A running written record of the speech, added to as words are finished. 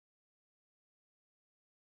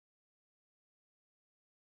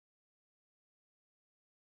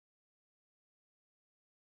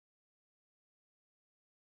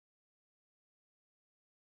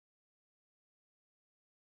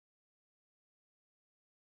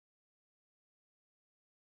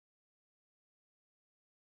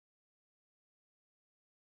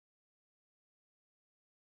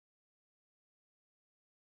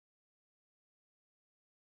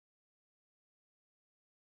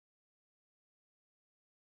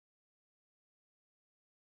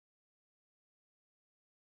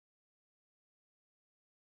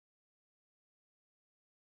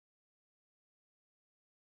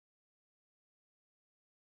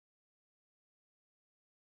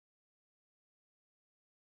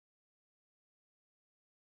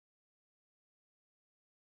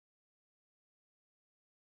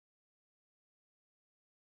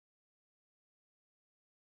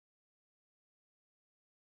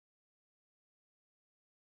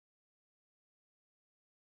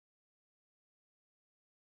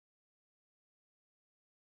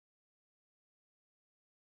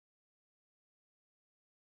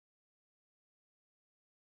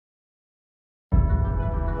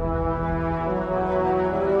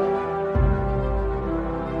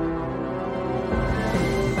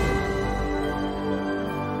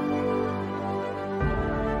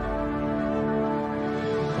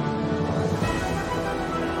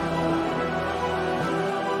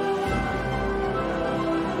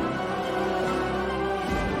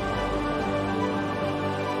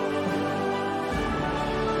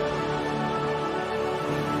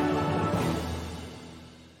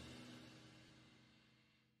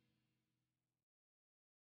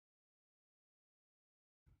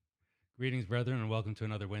Greetings, brethren, and welcome to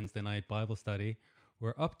another Wednesday night Bible study.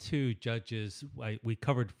 We're up to Judges. We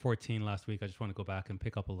covered 14 last week. I just want to go back and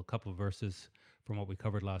pick up a couple of verses from what we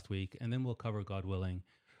covered last week, and then we'll cover, God willing,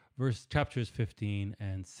 chapters 15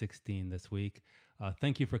 and 16 this week.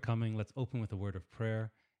 Thank you for coming. Let's open with a word of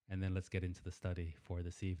prayer, and then let's get into the study for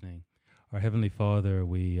this evening. Our Heavenly Father,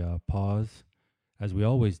 we pause, as we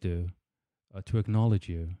always do, to acknowledge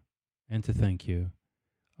you and to thank you.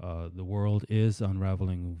 The world is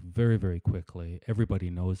unraveling very, very quickly. Everybody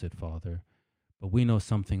knows it, Father. But we know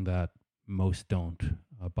something that most don't.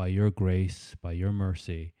 By your grace, by your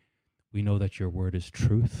mercy, we know that your word is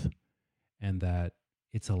truth and that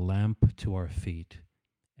it's a lamp to our feet.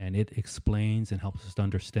 And it explains and helps us to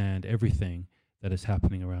understand everything that is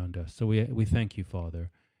happening around us. So we thank you, Father,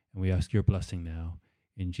 and we ask your blessing now.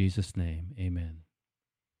 In Jesus' name, amen.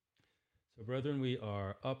 So, brethren, we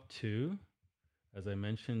are up to, as I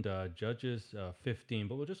mentioned, Judges 15,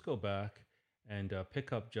 but we'll just go back and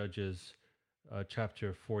pick up Judges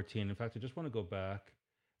chapter 14. In fact, I just want to go back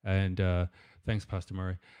and thanks, Pastor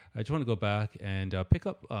Murray. I just want to go back and pick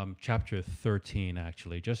up chapter 13,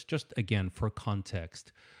 actually, just again for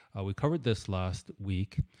context. We covered this last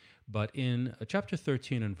week, but in chapter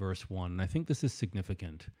 13 and verse 1, and I think this is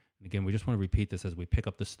significant. And again, we just want to repeat this as we pick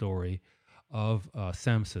up the story of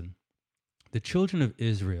Samson. The children of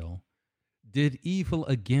Israel did evil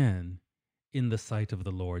again in the sight of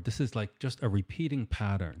the Lord. This is like just a repeating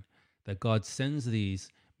pattern that God sends these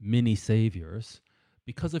mini saviors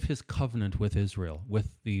because of his covenant with Israel, with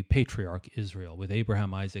the patriarch Israel, with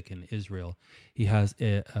Abraham, Isaac, and Israel. He has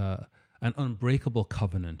an unbreakable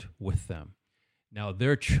covenant with them. Now,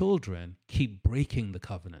 their children keep breaking the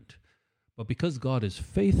covenant, but because God is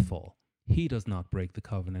faithful, he does not break the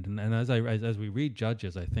covenant. And as we read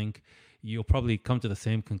Judges, I think you'll probably come to the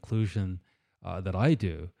same conclusion that I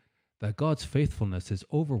do, that God's faithfulness is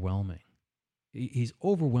overwhelming. He's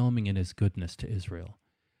overwhelming in his goodness to Israel.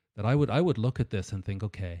 That I would look at this and think,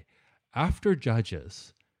 okay, after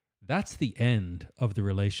Judges, that's the end of the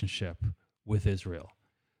relationship with Israel.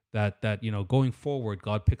 That going forward,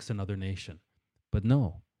 God picks another nation. But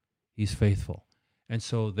no, he's faithful. And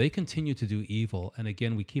so they continue to do evil. And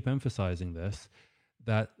again, we keep emphasizing this,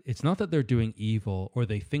 that it's not that they're doing evil or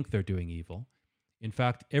they think they're doing evil. In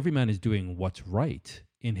fact, every man is doing what's right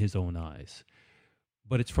in his own eyes.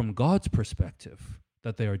 But it's from God's perspective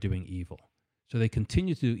that they are doing evil. So they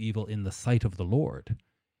continue to do evil in the sight of the Lord.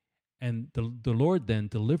 And the Lord then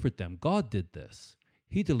delivered them. God did this.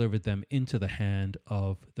 He delivered them into the hand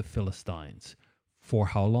of the Philistines. For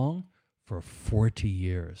how long? For 40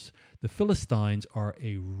 years. The Philistines are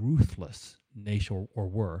a ruthless nation, or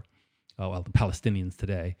were. The Palestinians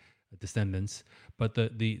today, descendants, but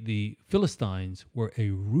the Philistines were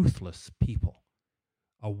a ruthless people,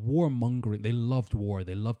 a warmongering. They loved war.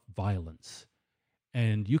 They loved violence.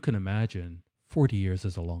 And you can imagine 40 years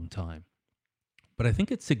is a long time. But I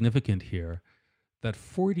think it's significant here that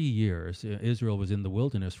 40 years, Israel was in the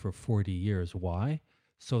wilderness for 40 years. Why?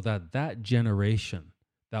 So that generation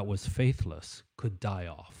that was faithless could die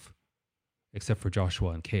off, except for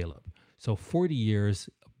Joshua and Caleb. So 40 years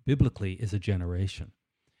biblically is a generation.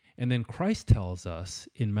 And then Christ tells us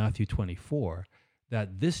in Matthew 24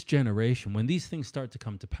 that this generation, when these things start to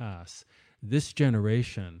come to pass, this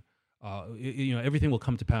generation, everything will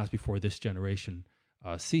come to pass before this generation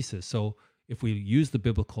ceases. So if we use the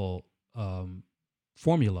biblical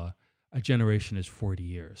formula, a generation is 40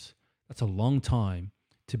 years. That's a long time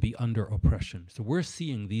to be under oppression. So we're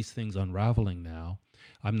seeing these things unraveling now.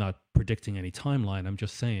 I'm not predicting any timeline. I'm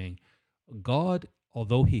just saying God,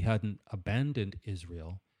 although he hadn't abandoned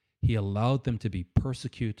Israel, he allowed them to be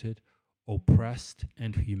persecuted, oppressed,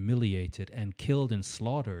 and humiliated, and killed and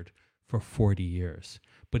slaughtered for 40 years.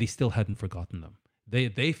 But he still hadn't forgotten them.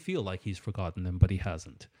 They feel like he's forgotten them, but he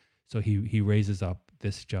hasn't. So he raises up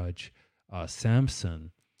this judge,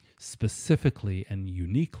 Samson, specifically and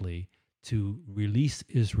uniquely to release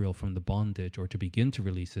Israel from the bondage, or to begin to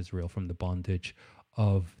release Israel from the bondage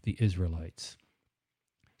of the Israelites.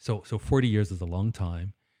 So 40 years is a long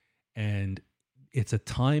time, and it's a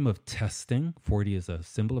time of testing. 40 is a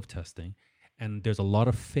symbol of testing, and there's a lot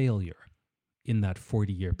of failure in that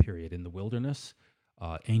 40-year period in the wilderness,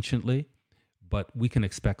 anciently, but we can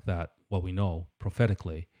expect that, well, we know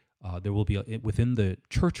prophetically, there will be, within the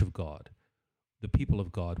church of God, the people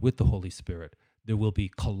of God with the Holy Spirit, there will be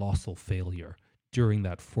colossal failure during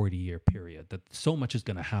that 40-year period, that so much is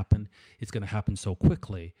going to happen. It's going to happen so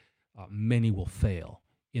quickly, many will fail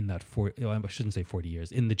in that I shouldn't say 40 years,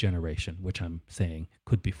 in the generation, which I'm saying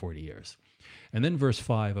could be 40 years. And then verse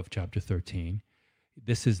 5 of chapter 13,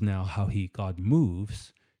 this is now how God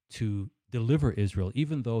moves to deliver Israel,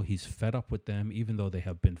 even though he's fed up with them, even though they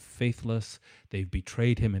have been faithless, they've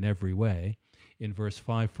betrayed him in every way. In verse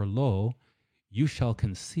 5, for lo, you shall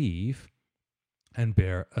conceive and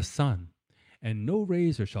bear a son, and no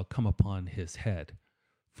razor shall come upon his head.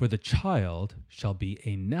 For the child shall be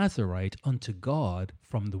a Nazarite unto God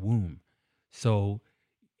from the womb. So,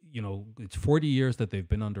 it's 40 years that they've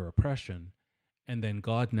been under oppression. And then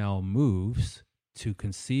God now moves to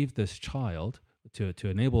conceive this child, to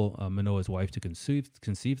enable Manoah's wife to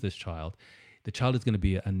conceive this child. The child is going to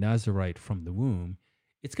be a Nazarite from the womb.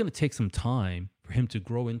 It's going to take some time for him to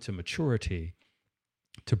grow into maturity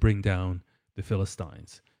to bring down the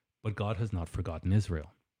Philistines. But God has not forgotten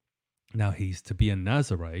Israel. Now he's to be a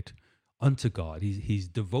Nazarite unto God. He's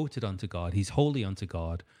devoted unto God. He's holy unto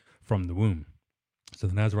God from the womb. So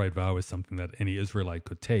the Nazarite vow is something that any Israelite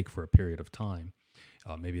could take for a period of time.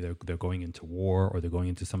 Maybe they're going into war, or they're going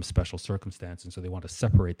into some special circumstance, and so they want to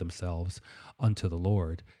separate themselves unto the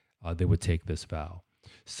Lord. They would take this vow.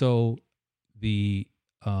 So the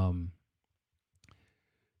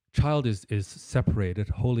child is separated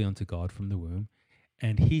wholly unto God from the womb,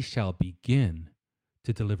 and he shall begin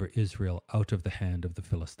to deliver Israel out of the hand of the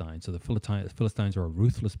Philistines. So the Philistines are a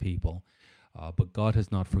ruthless people, but God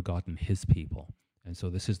has not forgotten his people. And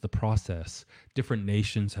so this is the process. Different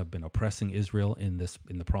nations have been oppressing Israel in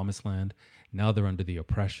the Promised Land. Now they're under the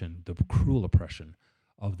oppression, the cruel oppression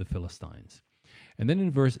of the Philistines. And then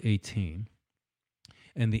in verse 18,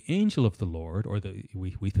 and the angel of the Lord, or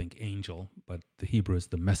we think angel, but the Hebrew is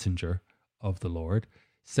the messenger of the Lord,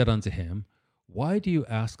 said unto him, why do you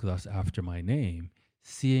ask thus after my name,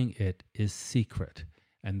 seeing it is secret?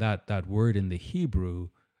 And that word in the Hebrew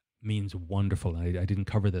means wonderful. And I didn't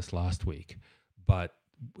cover this last week, but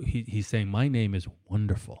he's saying my name is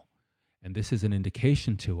wonderful. And this is an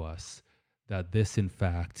indication to us that this, in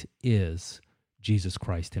fact, is Jesus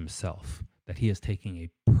Christ himself, that he is taking a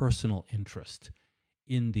personal interest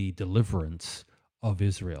in the deliverance of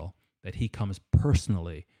Israel, that he comes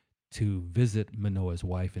personally to visit Manoah's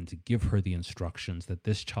wife and to give her the instructions that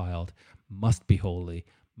this child must be holy,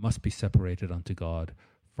 must be separated unto God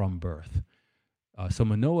from birth. So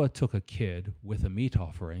Manoah took a kid with a meat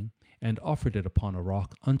offering and offered it upon a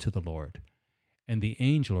rock unto the Lord. And the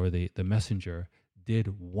angel, or the messenger,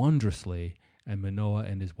 did wondrously, and Manoah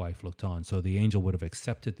and his wife looked on. So the angel would have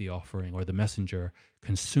accepted the offering, or the messenger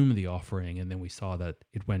consumed the offering, and then we saw that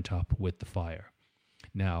it went up with the fire.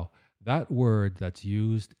 Now, that word that's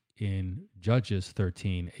used in Judges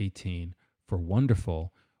 13:18 for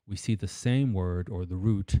wonderful, we see the same word, or the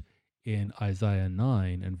root, in Isaiah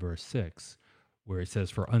 9 and verse 6, where it says,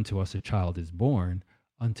 for unto us a child is born,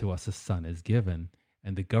 unto us a son is given,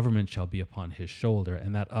 and the government shall be upon his shoulder,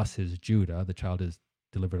 and that us is Judah, the child is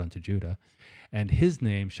delivered unto Judah, and his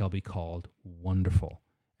name shall be called Wonderful.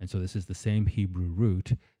 And so this is the same Hebrew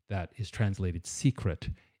root that is translated secret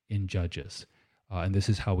in Judges. And this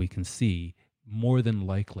is how we can see, more than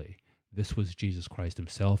likely, this was Jesus Christ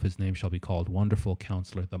himself. His name shall be called Wonderful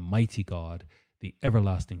Counselor, the Mighty God, the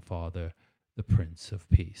Everlasting Father, the Prince of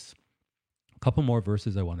Peace. A couple more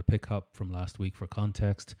verses I want to pick up from last week for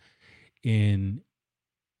context. Let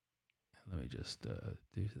me just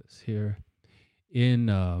do this here.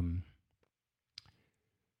 In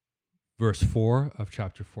verse 4 of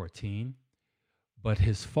chapter 14, but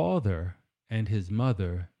his father and his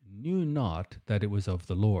mother knew not that it was of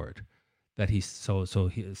the Lord.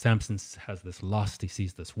 Samson has this lust. He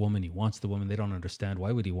sees this woman. He wants the woman. They don't understand.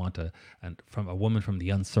 Why would he want a woman from the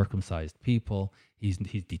uncircumcised people? He's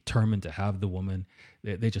determined to have the woman.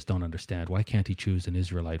 They just don't understand. Why can't he choose an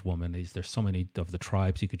Israelite woman? There's so many of the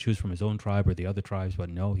tribes. He could choose from his own tribe or the other tribes, but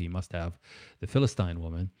no, he must have the Philistine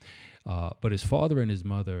woman. But his father and his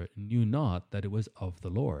mother knew not that it was of the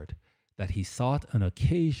Lord, that he sought an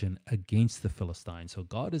occasion against the Philistines. So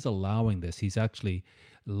God is allowing this. He's actually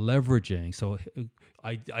leveraging. So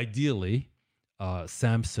ideally,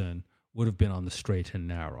 Samson would have been on the straight and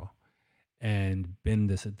narrow and been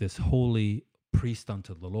this holy priest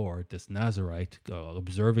unto the Lord, this Nazarite,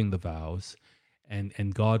 observing the vows,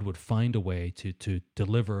 and God would find a way to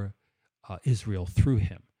deliver Israel through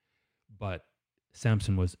him. But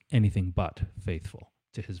Samson was anything but faithful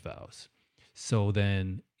to his vows. So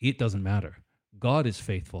then it doesn't matter. God is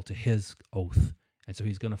faithful to his oath. And so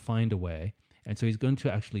he's going to find a way. And so he's going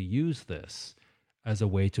to actually use this as a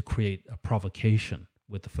way to create a provocation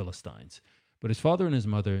with the Philistines. But his father and his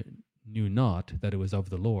mother knew not that it was of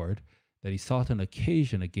the Lord, that he sought an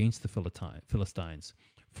occasion against the Philistines.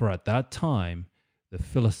 For at that time, the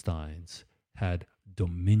Philistines had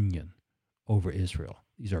dominion over Israel.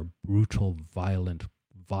 These are brutal, violent,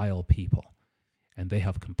 vile people. And they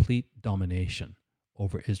have complete domination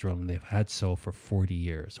over Israel, and they've had so for 40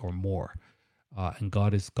 years or more. And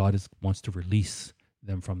God wants to release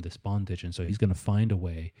them from this bondage, and so He's going to find a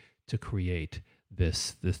way to create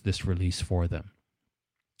this release for them.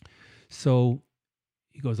 So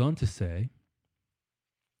he goes on to say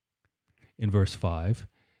in verse 5,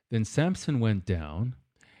 then Samson went down,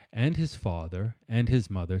 and his father and his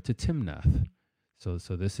mother, to Timnath. So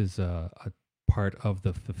this is a part of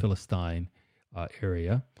the Philistine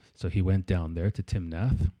area. So he went down there to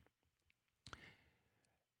Timnath,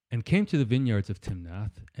 and came to the vineyards of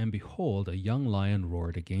Timnath, and behold, a young lion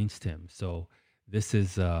roared against him. So this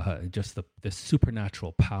is just the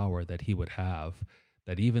supernatural power that he would have,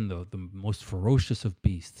 that even the most ferocious of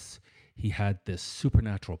beasts, he had this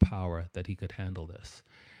supernatural power that he could handle this.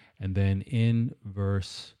 And then in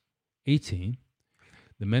verse 18,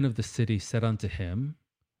 the men of the city said unto him,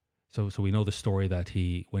 so we know the story that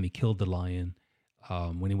when he killed the lion,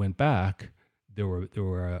 when he went back, there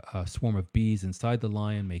were a swarm of bees inside the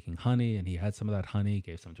lion making honey, and he had some of that honey,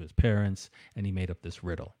 gave some to his parents, and he made up this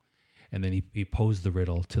riddle. And then he posed the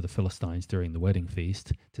riddle to the Philistines during the wedding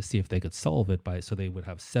feast to see if they could solve it. So they would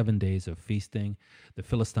have 7 days of feasting. The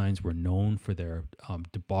Philistines were known for their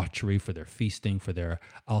debauchery, for their feasting, for their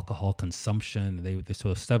alcohol consumption.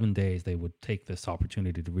 So 7 days they would take this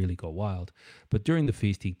opportunity to really go wild. But during the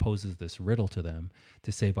feast, he poses this riddle to them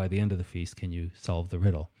to say, by the end of the feast, can you solve the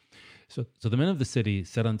riddle? So the men of the city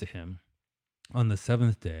said unto him, on the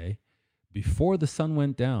 7th day, before the sun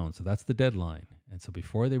went down, so that's the deadline. And so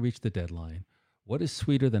before they reached the deadline, what is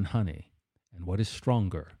sweeter than honey, and what is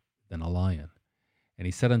stronger than a lion? And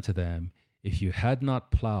he said unto them, if you had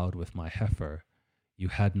not plowed with my heifer, you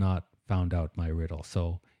had not found out my riddle.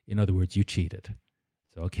 So in other words, you cheated.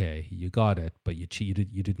 So okay, you got it, but you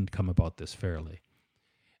cheated. You didn't come about this fairly.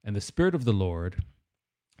 And the Spirit of the Lord,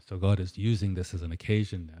 so God is using this as an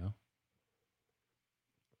occasion now.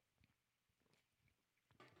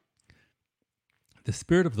 The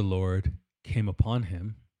Spirit of the Lord came upon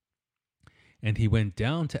him, and he went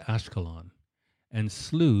down to Ashkelon and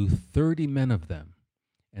slew 30 men of them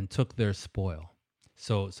and took their spoil.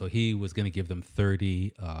 So he was going to give them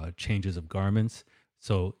 30 changes of garments.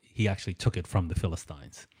 So he actually took it from the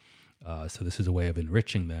Philistines. So this is a way of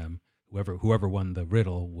enriching them. Whoever won the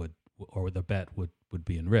riddle or the bet would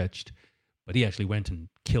be enriched. But he actually went and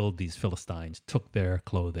killed these Philistines, took their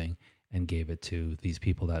clothing, and gave it to these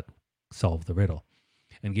people that solved the riddle,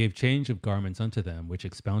 and gave change of garments unto them, which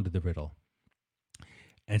expounded the riddle.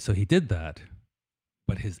 And so he did that,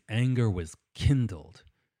 but his anger was kindled,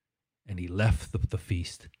 and he left the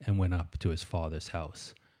feast and went up to his father's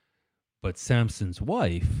house. But Samson's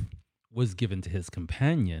wife was given to his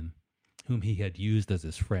companion, whom he had used as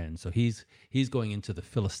his friend. So he's going into the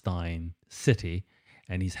Philistine city,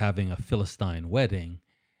 and he's having a Philistine wedding,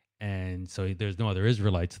 and so there's no other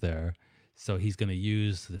Israelites there. So he's going to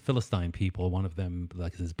use the Philistine people, one of them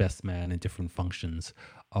like his best man, in different functions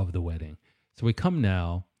of the wedding. So we come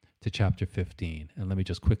now to chapter 15. And let me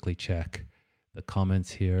just quickly check the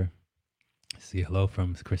comments here. See hello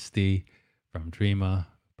from Christy, from Dreama,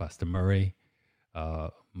 Pastor Murray,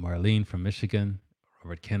 Marlene from Michigan,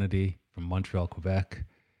 Robert Kennedy from Montreal, Quebec,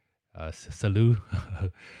 Salut,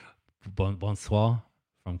 bonsoir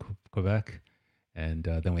from Quebec. And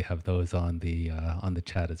then we have those on the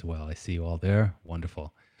chat as well. I see you all there.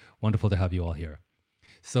 Wonderful. Wonderful to have you all here.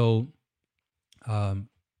 So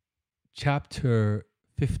chapter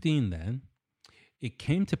 15 then, it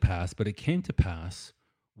came to pass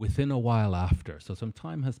within a while after. So some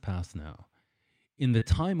time has passed now. In the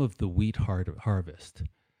time of the wheat harvest,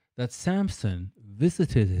 that Samson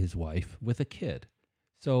visited his wife with a kid.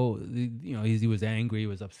 So, he was angry, he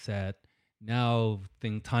was upset. Now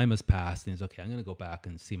time has passed, and he's okay. I'm going to go back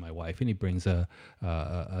and see my wife, and he brings a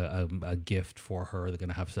gift for her. They're going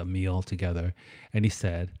to have a meal together, and he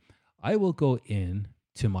said, "I will go in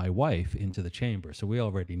to my wife into the chamber." So we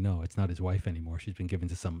already know it's not his wife anymore. She's been given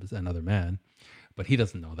to another man, but he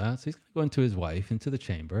doesn't know that. So he's going to go into his wife into the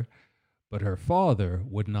chamber, but her father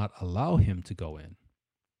would not allow him to go in.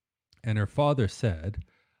 And her father said,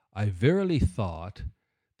 "I verily thought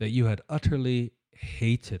that you had utterly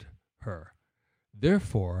hated her.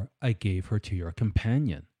 Therefore, I gave her to your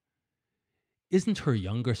companion. Isn't her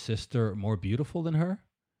younger sister more beautiful than her?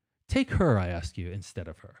 Take her, I ask you, instead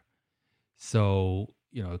of her." So,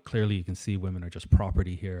 clearly you can see women are just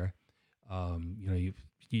property here.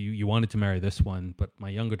 You wanted to marry this one, but my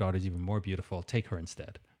younger daughter is even more beautiful. Take her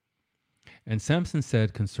instead. And Samson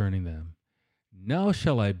said concerning them, "Now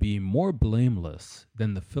shall I be more blameless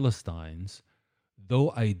than the Philistines, though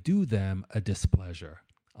I do them a displeasure."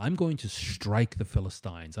 I'm going to strike the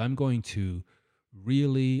Philistines. I'm going to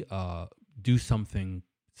really do something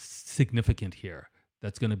significant here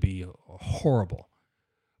that's going to be horrible,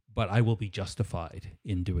 but I will be justified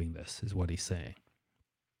in doing this, is what he's saying.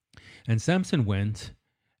 And Samson went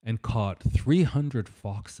and caught 300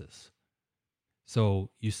 foxes. So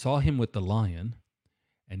you saw him with the lion,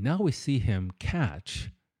 and now we see him catch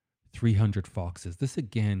 300 foxes. This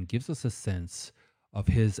again gives us a sense of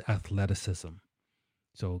his athleticism.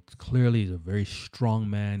 So clearly he's a very strong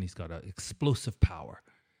man. He's got an explosive power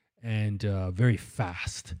and very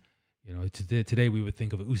fast. You know, today we would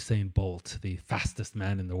think of Usain Bolt, the fastest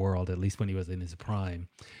man in the world, at least when he was in his prime.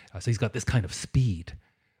 So he's got this kind of speed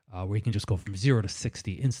where he can just go from 0 to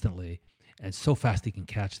 60 instantly, and so fast he can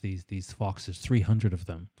catch these foxes, 300 of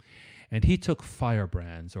them. And he took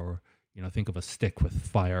firebrands, or think of a stick with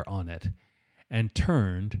fire on it, and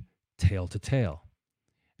turned tail to tail,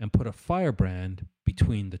 and put a firebrand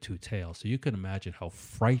between the two tails. So you can imagine how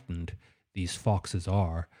frightened these foxes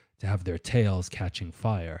are to have their tails catching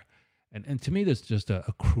fire. And to me, there's just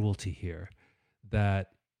a cruelty here,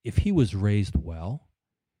 that if he was raised well,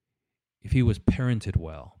 if he was parented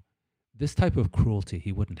well, this type of cruelty,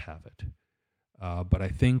 he wouldn't have it. But I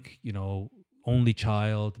think, only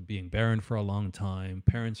child, being barren for a long time,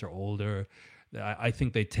 parents are older, I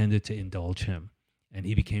think they tended to indulge him, and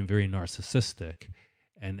he became very narcissistic.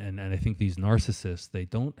 And I think these narcissists, they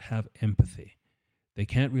don't have empathy. They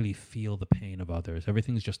can't really feel the pain of others.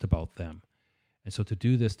 Everything's just about them. And so to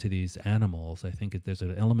do this to these animals, I think there's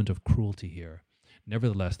an element of cruelty here.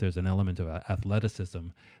 Nevertheless, there's an element of athleticism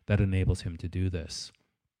that enables him to do this.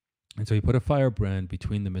 And so he put a firebrand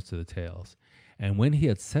between the midst of the tails. And when he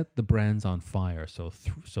had set the brands on fire, so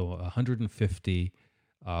 150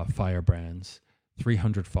 firebrands,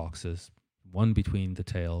 300 foxes, one between the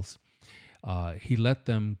tails, he let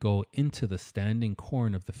them go into the standing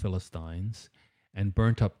corn of the Philistines and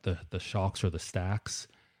burnt up the shocks or the stacks,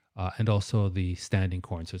 and also the standing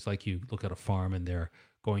corn. So it's like you look at a farm and they're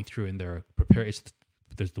going through and they're preparing.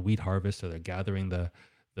 There's the wheat harvest, so they're gathering the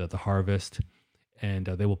harvest, and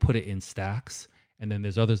they will put it in stacks. And then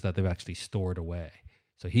there's others that they've actually stored away.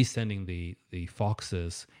 So he's sending the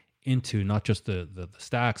foxes into not just the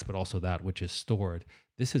stacks, but also that which is stored.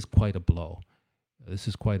 This is quite a blow. This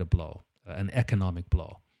is quite a blow, an economic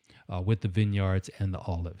blow, with the vineyards and the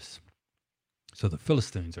olives. So the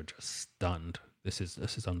Philistines are just stunned. This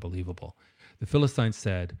is unbelievable. The Philistines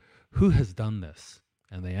said, "Who has done this?"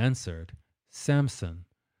 And they answered, "Samson,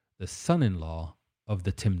 the son-in-law of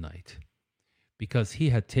the Timnite, because he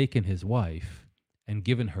had taken his wife and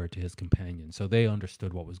given her to his companion." So they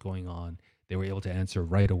understood what was going on. They were able to answer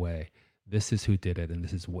right away. This is who did it, and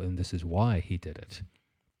this is why he did it.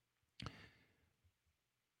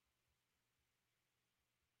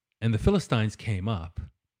 And the Philistines came up,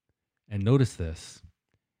 and notice this,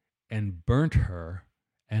 and burnt her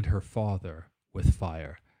and her father with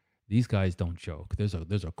fire. These guys don't joke. There's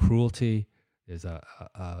a cruelty. There's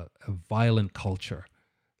a violent culture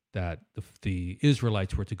that the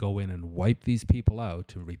Israelites were to go in and wipe these people out,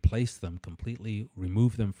 to replace them completely,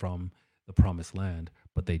 remove them from the promised land,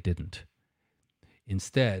 but they didn't.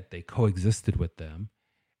 Instead, they coexisted with them.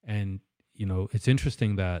 And, it's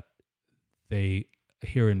interesting that they,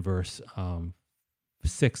 here in verse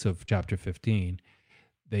 6 of chapter 15,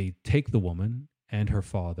 they take the woman and her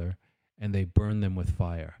father and they burn them with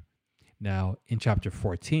fire. Now, in chapter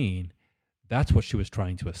 14, that's what she was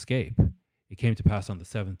trying to escape. It came to pass on the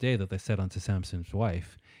seventh day that they said unto Samson's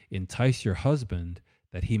wife, "Entice your husband,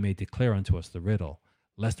 that he may declare unto us the riddle,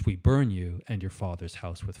 lest we burn you and your father's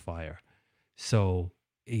house with fire." So,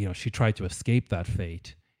 she tried to escape that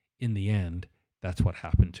fate. In the end, that's what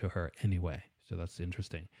happened to her anyway. So that's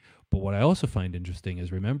interesting. But what I also find interesting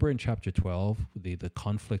is, remember in chapter 12, the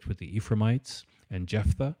conflict with the Ephraimites and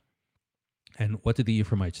Jephthah? And what did the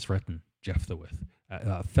Ephraimites threaten Jephthah with?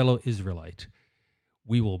 A fellow Israelite.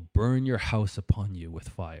 "We will burn your house upon you with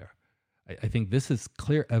fire." I think this is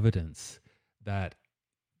clear evidence that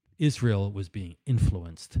Israel was being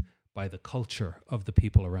influenced by the culture of the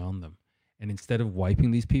people around them. And instead of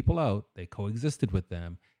wiping these people out, they coexisted with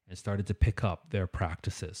them and started to pick up their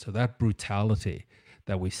practices. So that brutality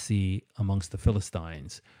that we see amongst the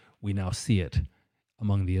Philistines, we now see it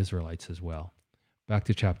among the Israelites as well. Back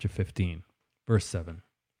to chapter 15, verse 7.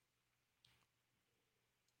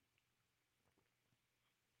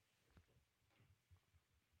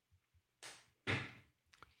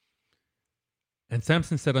 And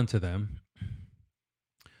Samson said unto them,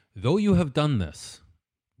 "Though you have done this,"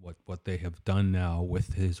 what they have done now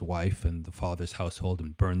with his wife and the father's household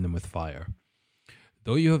and burned them with fire,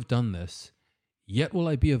 "though you have done this, yet will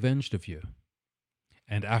I be avenged of you.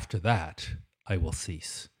 And after that, I will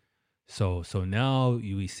cease." So now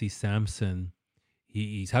we see Samson,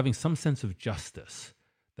 he's having some sense of justice,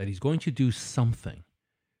 that he's going to do something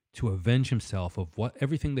to avenge himself of what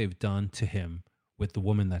everything they've done to him with the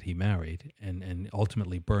woman that he married, and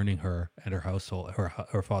ultimately burning her and her household,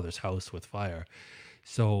 her father's house with fire.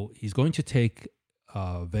 So he's going to take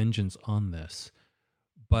vengeance on this,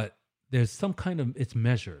 but there's some kind of, it's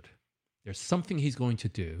measured. There's something he's going to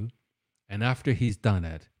do, and after he's done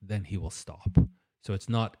it, then he will stop. So it's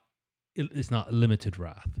not limited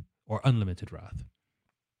wrath or unlimited wrath.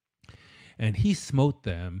 And he smote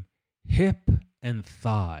them hip and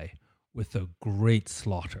thigh with a great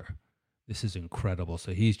slaughter. This is incredible.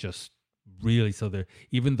 So he's just really, so there,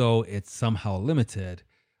 even though it's somehow limited,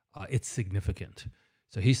 it's significant.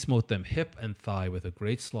 So he smote them hip and thigh with a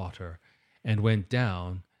great slaughter, and went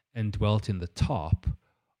down and dwelt in the top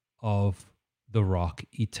of the rock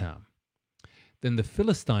Etam. Then the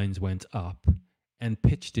Philistines went up and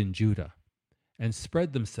pitched in Judah, and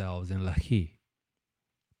spread themselves in Lachi.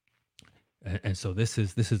 And so this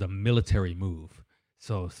is a military move.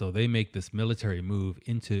 So they make this military move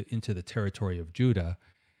into the territory of Judah,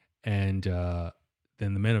 and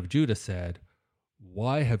then the men of Judah said,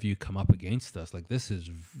 "Why have you come up against us? Like, this is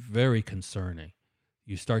very concerning."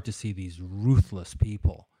 You start to see these ruthless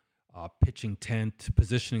people pitching tent,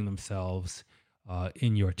 positioning themselves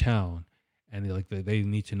in your town, and they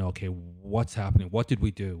need to know, okay, what's happening? What did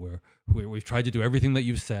we do? We've tried to do everything that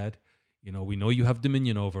you've said. We know you have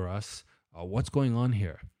dominion over us. What's going on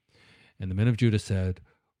here? And the men of Judah said,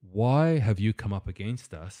 "Why have you come up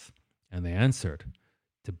against us?" And they answered,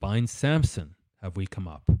 "To bind Samson have we come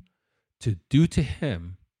up, to do to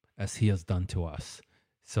him as he has done to us."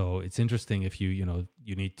 So it's interesting, if you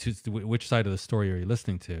need to, which side of the story are you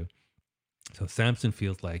listening to? So Samson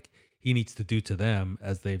feels like he needs to do to them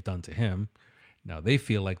as they've done to him. Now they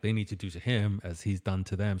feel like they need to do to him as he's done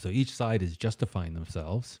to them. So each side is justifying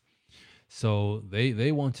themselves. So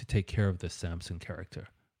they want to take care of this Samson character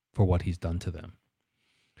for what he's done to them.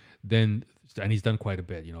 And he's done quite a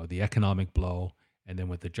bit, the economic blow, and then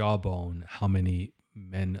with the jawbone, how many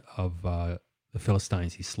men of the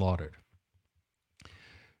Philistines he slaughtered.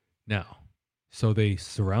 Now, so they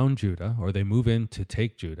surround Judah, or they move in to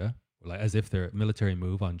take Judah, as if they're a military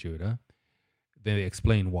move on Judah. They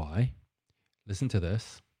explain why. Listen to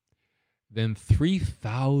this. Then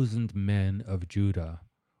 3,000 men of Judah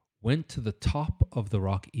went to the top of the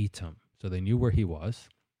rock Etam, so they knew where he was,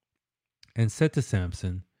 and said to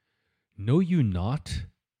Samson, "Know you not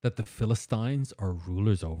that the Philistines are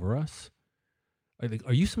rulers over us?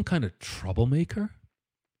 Are you some kind of troublemaker?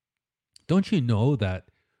 Don't you know that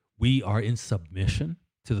we are in submission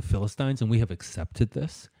to the Philistines, and we have accepted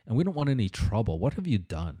this, and we don't want any trouble? What have you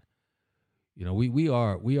done? We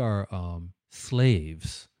are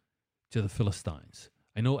slaves to the Philistines.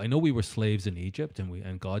 I know we were slaves in Egypt,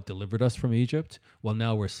 and God delivered us from Egypt. Well,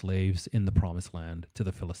 now we're slaves in the promised land to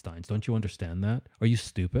the Philistines. Don't you understand that? Are you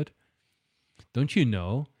stupid? Don't you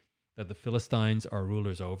know that the Philistines are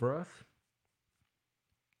rulers over us?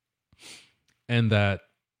 And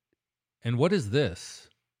what is this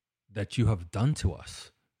that you have done to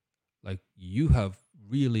us? Like, you have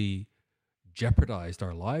really jeopardized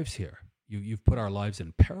our lives here. You've put our lives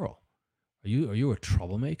in peril. Are you a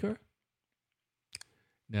troublemaker?"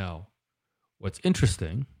 Now, what's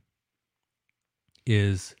interesting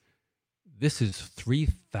is this is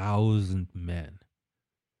 3,000 men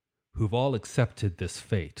who've all accepted this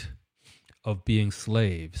fate of being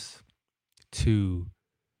slaves to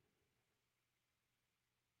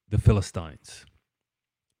the Philistines.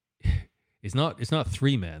 It's not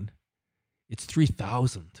 3 men, it's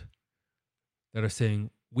 3,000 that are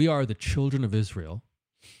saying, "We are the children of Israel.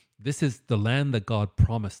 This is the land that God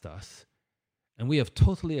promised us. And we have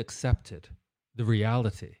totally accepted the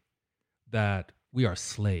reality that we are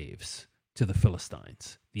slaves to the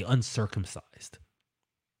Philistines, the uncircumcised."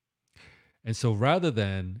 And so rather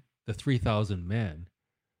than the 3,000 men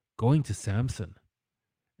going to Samson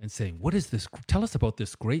and saying, "What is this? Tell us about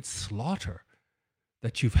this great slaughter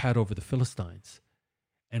that you've had over the Philistines.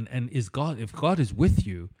 And if God is with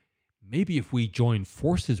you, maybe if we join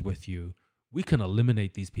forces with you, we can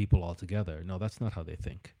eliminate these people altogether." No, that's not how they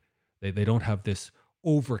think. They don't have this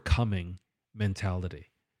overcoming mentality.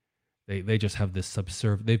 They just have this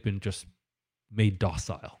they've been just made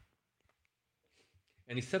docile.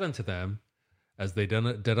 And he said unto them, "As they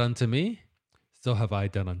did unto me, so have I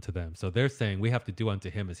done unto them." So they're saying we have to do unto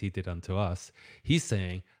him as he did unto us. He's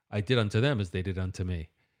saying, "I did unto them as they did unto me."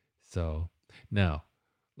 So now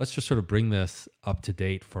let's just sort of bring this up to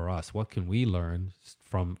date for us. What can we learn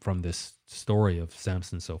from this story of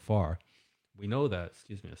Samson so far? We know that,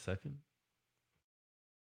 excuse me a second.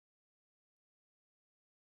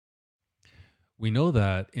 We know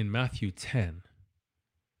that in Matthew 10,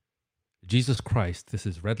 Jesus Christ, this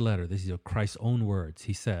is red letter, this is Christ's own words.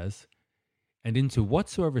 He says, "And into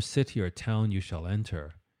whatsoever city or town you shall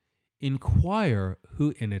enter, inquire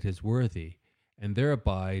who in it is worthy, and there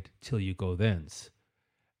abide till you go thence.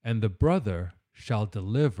 And the brother shall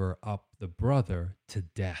deliver up the brother to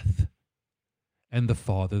death, and the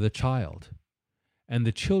father the child. And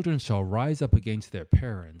the children shall rise up against their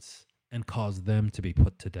parents and cause them to be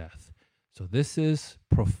put to death." So this is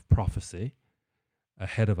prophecy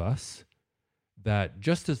ahead of us, that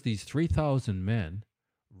just as these 3,000 men,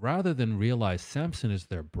 rather than realize Samson is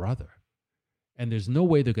their brother, and there's no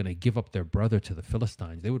way they're going to give up their brother to the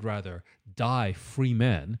Philistines, they would rather die free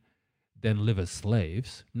men than live as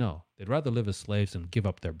slaves. No, they'd rather live as slaves and give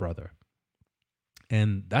up their brother.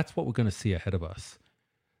 And that's what we're going to see ahead of us,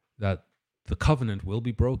 that the covenant will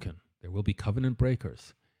be broken. There will be covenant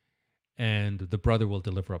breakers. And the brother will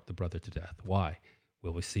deliver up the brother to death. Why?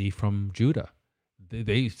 Will we see from Judah?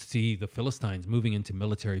 They see the Philistines moving into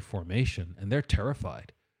military formation, and they're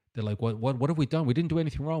terrified. They're like, what have we done? We didn't do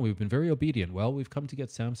anything wrong. We've been very obedient. Well, we've come to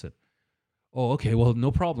get Samson. Oh, okay, well,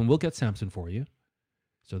 no problem. We'll get Samson for you.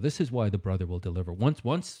 So this is why the brother will deliver. Once,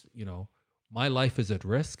 my life is at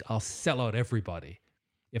risk, I'll sell out everybody.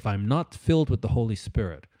 If I'm not filled with the Holy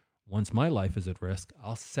Spirit, once my life is at risk,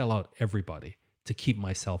 I'll sell out everybody to keep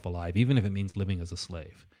myself alive, even if it means living as a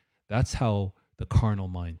slave. That's how the carnal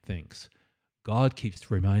mind thinks. God keeps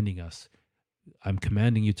reminding us, I'm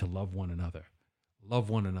commanding you to love one another. Love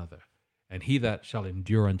one another. And he that shall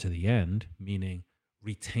endure unto the end, meaning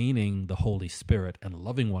retaining the Holy Spirit and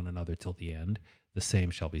loving one another till the end, the same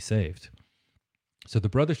shall be saved. So the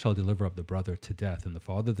brother shall deliver up the brother to death, and the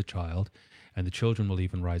father the child, and the children will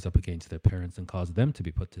even rise up against their parents and cause them to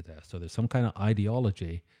be put to death. So there's some kind of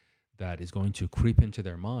ideology that is going to creep into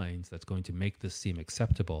their minds that's going to make this seem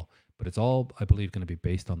acceptable. But it's all, I believe, going to be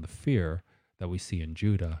based on the fear that we see in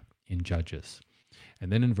Judah in Judges.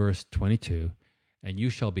 And then in verse 22, "And you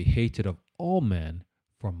shall be hated of all men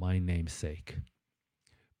for my name's sake,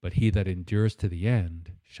 but he that endures to the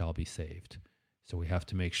end shall be saved." So we have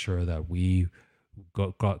to make sure that we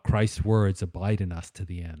got Christ's words abide in us to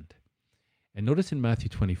the end. And notice in Matthew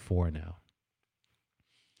 24 now,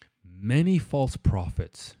 "Many false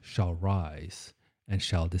prophets shall rise and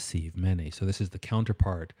shall deceive many." So this is the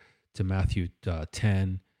counterpart to Matthew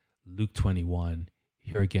 10, Luke 21,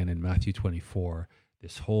 here again in Matthew 24,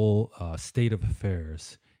 this whole state of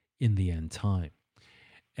affairs in the end time.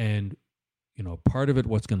 And, part of it,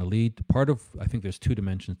 I think there's two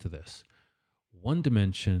dimensions to this. One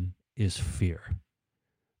dimension is fear,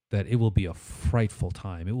 that it will be a frightful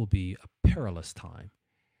time. It will be a perilous time.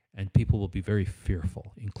 And people will be very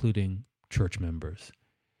fearful, including church members.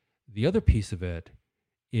 The other piece of it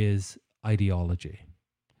is ideology,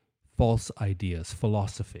 false ideas,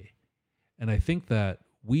 philosophy. And I think that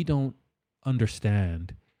we don't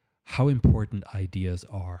understand how important ideas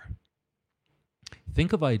are.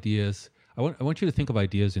 Think of ideas, I want you to think of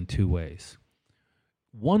ideas in two ways.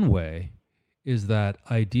 One way is that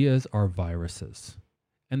ideas are viruses,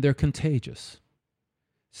 and they're contagious.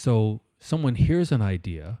 So someone hears an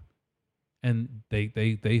idea, and they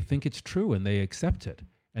think it's true, and they accept it,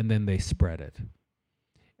 and then they spread it.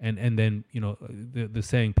 And then, the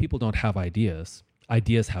saying, people don't have ideas.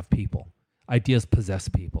 Ideas have people. Ideas possess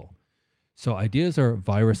people. So ideas are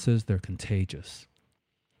viruses, they're contagious.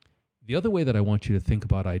 The other way that I want you to think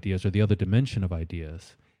about ideas, or the other dimension of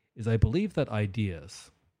ideas, is I believe that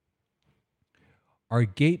ideas are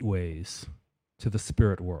gateways to the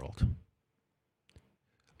spirit world.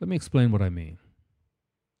 Let me explain what I mean.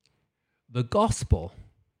 The gospel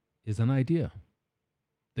is an idea.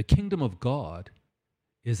 The kingdom of God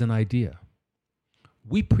is an idea.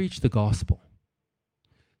 We preach the gospel.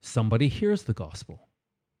 Somebody hears the gospel.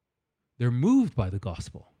 They're moved by the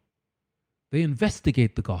gospel. They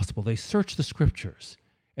investigate the gospel. They search the scriptures,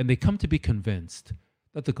 and they come to be convinced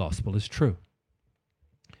that the gospel is true.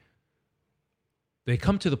 They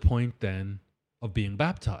come to the point then of being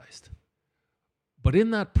baptized. But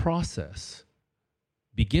in that process,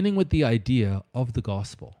 beginning with the idea of the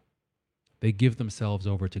gospel, they give themselves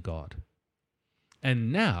over to God.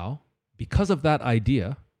 And now, because of that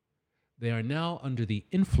idea, they are now under the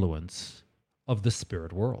influence of the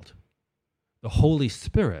spirit world. The Holy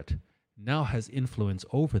Spirit now has influence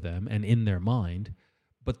over them and in their mind,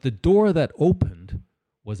 but the door that opened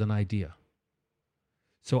was an idea.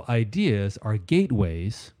 So ideas are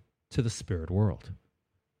gateways to the spirit world.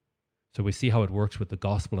 So we see how it works with the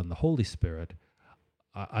gospel and the Holy Spirit.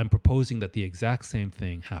 I'm proposing that the exact same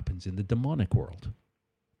thing happens in the demonic world.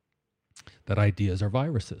 That ideas are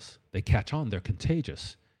viruses. They catch on, they're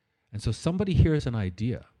contagious. And so somebody hears an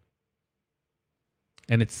idea,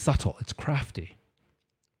 and it's subtle, it's crafty,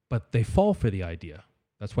 but they fall for the idea.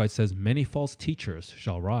 That's why it says many false teachers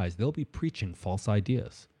shall rise. They'll be preaching false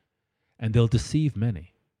ideas, and they'll deceive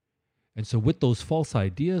many. And so with those false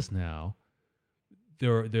ideas now,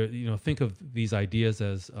 think of these ideas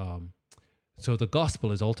as, so the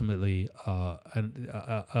gospel is ultimately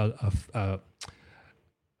an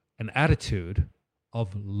attitude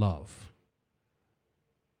of love,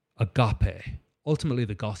 agape. Ultimately,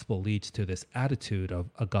 the gospel leads to this attitude of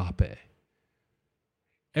agape.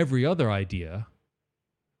 Every other idea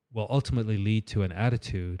will ultimately lead to an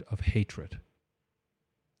attitude of hatred,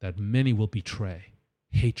 that many will betray,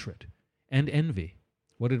 hatred, and envy.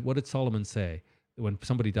 What did Solomon say? When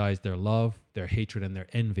somebody dies, their love, their hatred, and their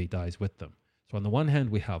envy dies with them. So on the one hand,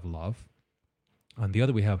 we have love. On the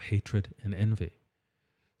other, we have hatred and envy.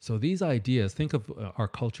 So these ideas, think of our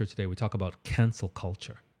culture today. We talk about cancel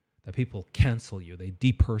culture, that people cancel you, they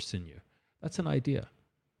deperson you. That's an idea.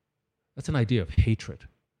 That's an idea of hatred.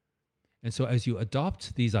 And so as you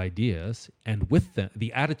adopt these ideas and with them,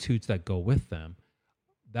 the attitudes that go with them,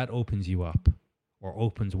 that opens you up, or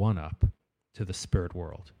opens one up to the spirit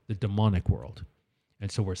world, the demonic world.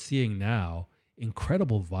 And so we're seeing now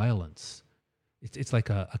incredible violence. It's like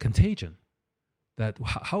a contagion. That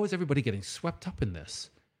how is everybody getting swept up in this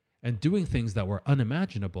and doing things that were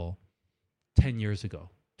unimaginable 10 years ago,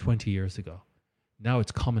 20 years ago? Now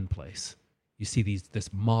it's commonplace. You see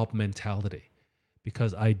this mob mentality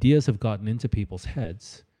because ideas have gotten into people's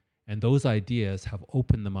heads, and those ideas have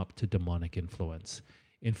opened them up to demonic influence.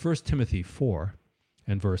 In 1 Timothy 4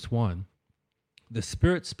 and verse 1, the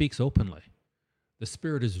Spirit speaks openly. The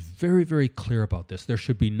Spirit is very, very clear about this. There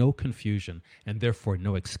should be no confusion and therefore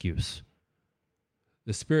no excuse.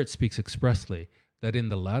 The Spirit speaks expressly that in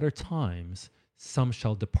the latter times, some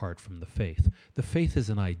shall depart from the faith. The faith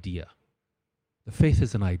is an idea. The faith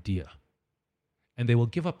is an idea. And they will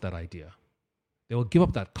give up that idea. They will give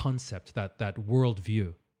up that concept, that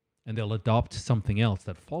worldview, and they'll adopt something else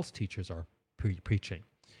that false teachers are preaching.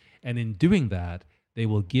 And in doing that, they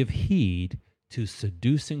will give heed to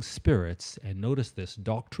seducing spirits, and notice this,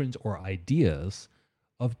 doctrines or ideas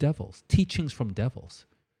of devils, teachings from devils.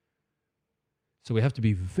 So we have to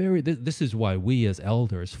be this is why we as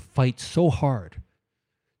elders fight so hard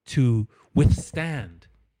to withstand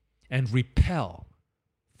and repel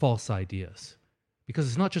false ideas. Because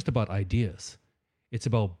it's not just about ideas. It's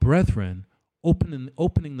about brethren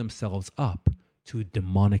opening themselves up to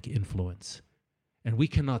demonic influence. And we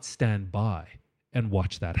cannot stand by and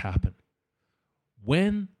watch that happen.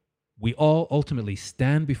 When we all ultimately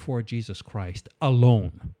stand before Jesus Christ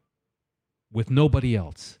alone, with nobody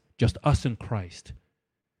else, just us and Christ,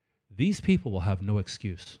 these people will have no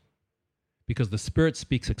excuse, because the Spirit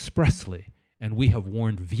speaks expressly, and we have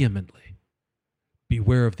warned vehemently,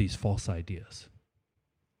 beware of these false ideas.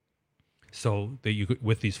 So that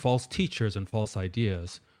with these false teachers and false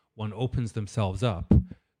ideas, one opens themselves up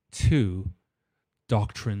to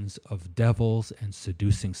doctrines of devils and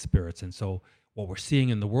seducing spirits. And so what we're seeing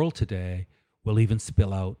in the world today will even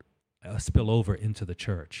spill over into the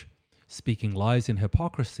church. Speaking lies and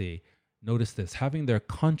hypocrisy, notice this, having their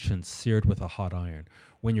conscience seared with a hot iron.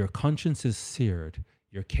 When your conscience is seared,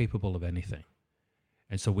 you're capable of anything.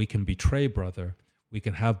 And so we can betray brother, we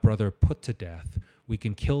can have brother put to death, we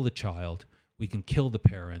can kill the child, we can kill the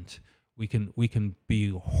parent, we can be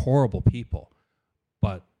horrible people.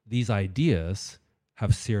 But these ideas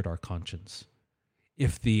have seared our conscience.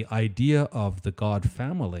 If the idea of the God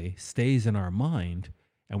family stays in our mind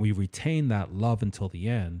and we retain that love until the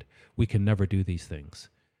end, we can never do these things.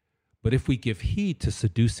 But if we give heed to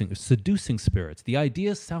seducing spirits, the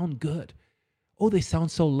ideas sound good. Oh, they sound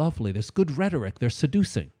so lovely. There's good rhetoric. They're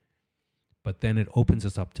seducing. But then it opens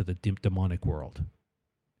us up to the demonic world.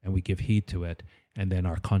 And we give heed to it, and then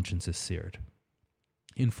our conscience is seared.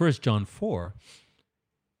 In 1 John 4,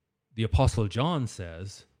 the Apostle John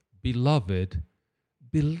says, "Beloved,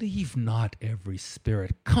 believe not every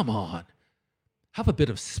spirit." Come on. Have a bit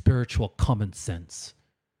of spiritual common sense.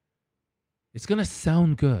 It's going to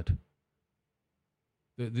sound good.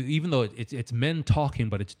 Even though it's men talking,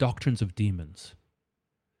 but it's doctrines of demons.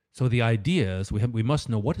 So the ideas, we must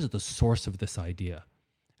know what is the source of this idea.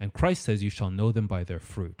 And Christ says, you shall know them by their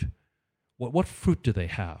fruit. What fruit do they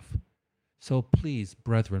have? So please,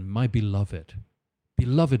 brethren, my beloved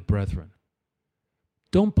brethren,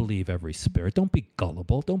 don't believe every spirit. Don't be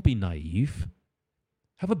gullible. Don't be naive.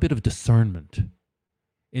 Have a bit of discernment.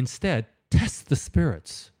 Instead, test the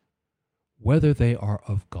spirits, whether they are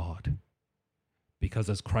of God. Because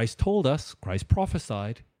as Christ told us, Christ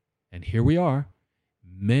prophesied, and here we are,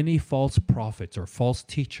 many false prophets or false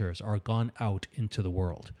teachers are gone out into the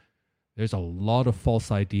world. There's a lot of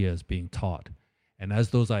false ideas being taught. And as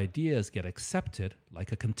those ideas get accepted,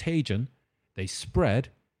 like a contagion, they spread.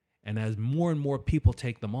 And as more and more people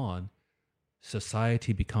take them on,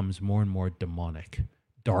 society becomes more and more demonic,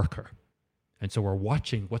 darker. And so we're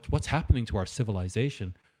watching what's happening to our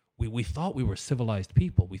civilization. We thought we were civilized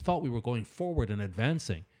people. We thought we were going forward and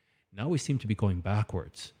advancing. Now we seem to be going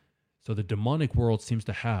backwards. So the demonic world seems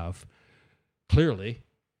to have, clearly,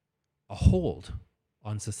 a hold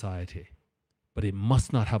on society. But it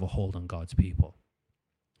must not have a hold on God's people.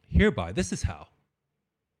 Hereby, this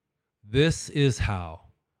is how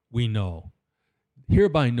we know.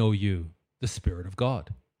 Hereby know you the Spirit of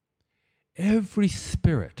God. Every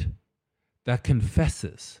spirit that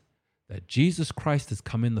confesses that Jesus Christ has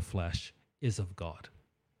come in the flesh is of God.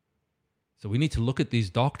 So we need to look at these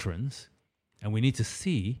doctrines and we need to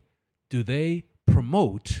see, do they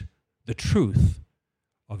promote the truth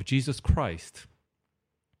of Jesus Christ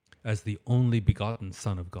as the only begotten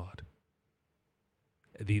Son of God,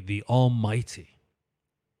 the Almighty?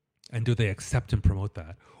 And do they accept and promote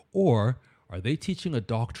that? Or are they teaching a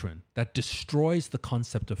doctrine that destroys the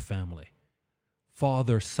concept of family?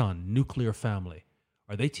 Father, son, nuclear family.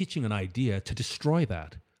 Are they teaching an idea to destroy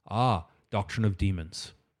that? Doctrine of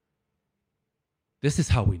demons. This is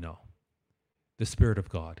how we know. The Spirit of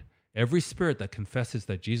God. Every spirit that confesses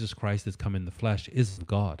that Jesus Christ has come in the flesh is of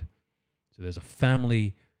God. So there's a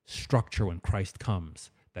family structure when Christ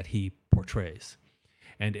comes that he portrays.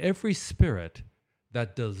 And every spirit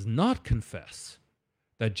that does not confess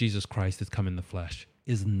that Jesus Christ has come in the flesh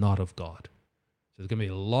is not of God. So there's going to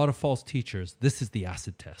be a lot of false teachers. This is the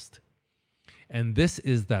acid test. And this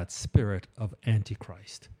is that spirit of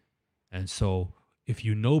Antichrist. And so if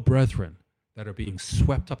you know brethren that are being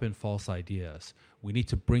swept up in false ideas, we need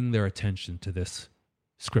to bring their attention to this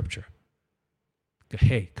scripture.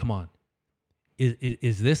 Hey, come on.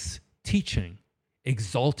 Is this teaching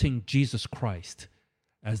exalting Jesus Christ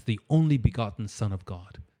as the only begotten Son of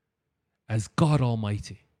God, as God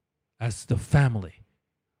Almighty, as the family?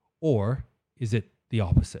 Or is it the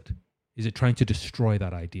opposite? Is it trying to destroy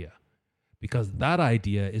that idea? Because that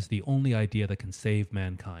idea is the only idea that can save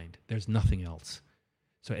mankind. There's nothing else.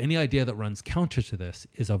 So any idea that runs counter to this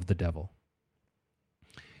is of the devil.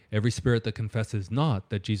 Every spirit that confesses not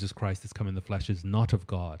that Jesus Christ has come in the flesh is not of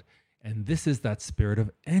God. And this is that spirit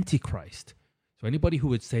of Antichrist. So anybody who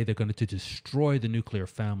would say they're going to destroy the nuclear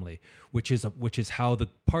family, which is how the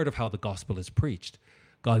part of how the gospel is preached.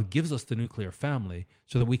 God gives us the nuclear family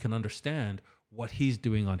so that we can understand what he's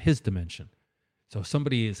doing on his dimension. So if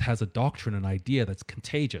somebody has a doctrine, an idea that's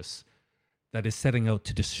contagious, that is setting out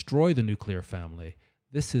to destroy the nuclear family,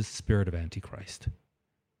 this is spirit of Antichrist.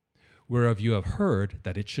 Whereof you have heard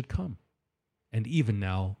that it should come, and even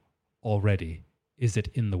now already is it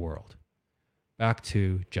in the world. Back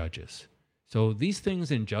to Judges. So these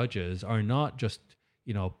things in Judges are not just,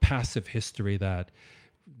 passive history that,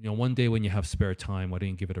 one day when you have spare time, why don't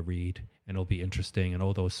you give it a read and it'll be interesting,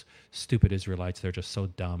 and those stupid Israelites, they're just so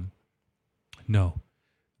dumb. No.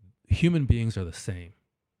 Human beings are the same.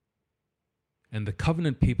 And the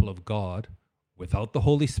covenant people of God, without the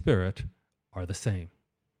Holy Spirit, are the same.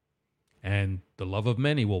 And the love of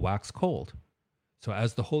many will wax cold. So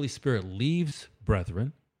as the Holy Spirit leaves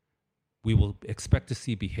brethren, we will expect to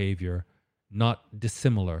see behavior not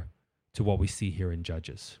dissimilar to what we see here in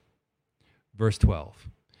Judges. Verse 12,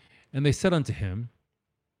 and they said unto him,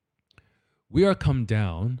 we are come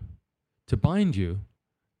down to bind you,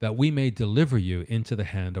 that we may deliver you into the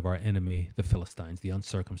hand of our enemy, the Philistines, the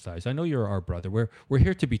uncircumcised. I know you're our brother. We're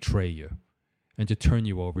here to betray you and to turn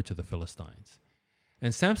you over to the Philistines.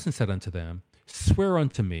 And Samson said unto them, swear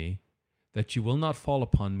unto me that you will not fall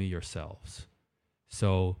upon me yourselves.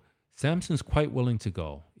 So Samson's quite willing to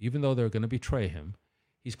go, even though they're going to betray him.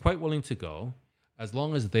 He's quite willing to go as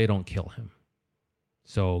long as they don't kill him.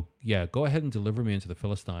 So yeah, go ahead and deliver me into the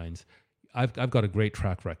Philistines. I've got a great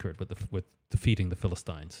track record with defeating the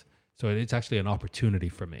Philistines. So it's actually an opportunity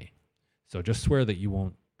for me. So just swear that you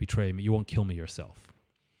won't betray me, you won't kill me yourself.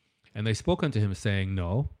 And they spoke unto him, saying,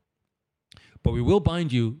 no, but we will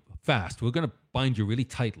bind you fast. We're going to bind you really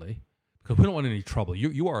tightly because we don't want any trouble.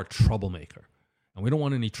 You are a troublemaker, and we don't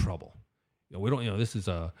want any trouble. We don't. This is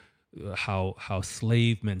how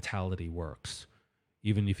slave mentality works.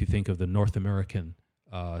 Even if you think of the North American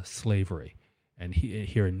slavery, and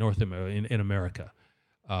here in in America,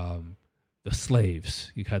 the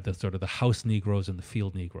slaves, you had the sort of the house Negroes and the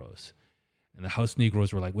field Negroes, and the house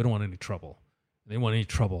Negroes were like, we don't want any trouble. They don't want any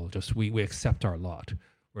trouble. Just we accept our lot.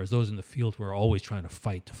 Whereas those in the field were always trying to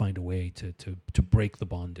fight to find a way to break the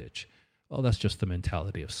bondage. Well, that's just the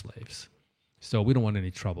mentality of slaves. So we don't want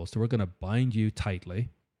any trouble. So we're going to bind you tightly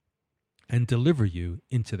and deliver you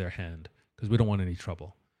into their hand because we don't want any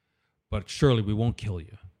trouble. But surely we won't kill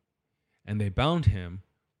you. And they bound him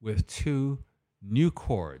with 2 new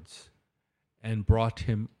cords and brought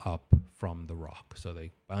him up from the rock. So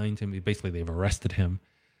they bind him. Basically, they've arrested him,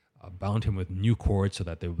 bound him with new cords so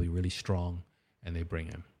that they will be really strong, and they bring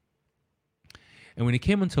him. And when he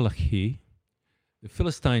came unto Lachish, the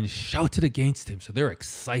Philistines shouted against him. So they're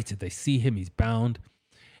excited. They see him. He's bound.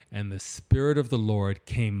 And the Spirit of the Lord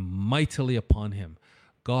came mightily upon him.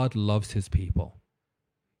 God loves his people.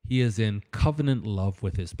 He is in covenant love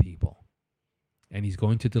with his people. And he's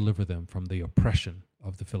going to deliver them from the oppression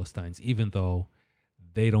of the Philistines, even though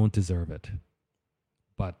they don't deserve it.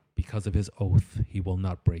 But because of his oath, he will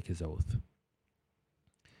not break his oath.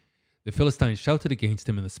 The Philistines shouted against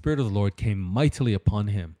him, and the Spirit of the Lord came mightily upon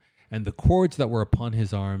him. And the cords that were upon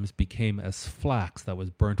his arms became as flax that was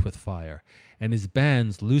burnt with fire, and his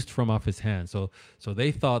bands loosed from off his hands. So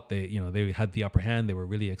they thought they had the upper hand. They were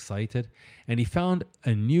really excited. And he found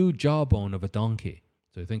a new jawbone of a donkey.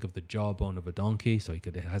 So you think of the jawbone of a donkey. So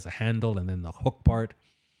it has a handle and then the hook part.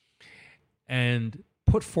 And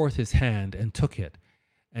put forth his hand and took it,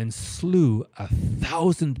 and slew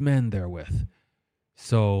 1,000 men therewith.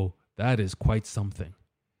 So that is quite something.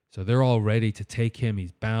 So they're all ready to take him.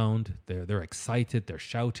 He's bound. They're excited. They're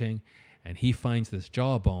shouting. And he finds this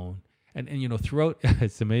jawbone. And throughout,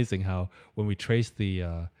 it's amazing how when we trace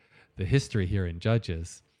the history here in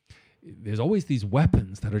Judges, there's always these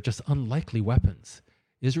weapons that are just unlikely weapons.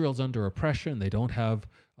 Israel's under oppression. They don't have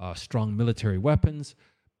strong military weapons.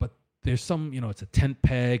 But there's some, it's a tent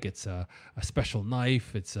peg. It's a special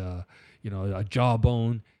knife. It's a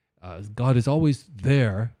jawbone. God is always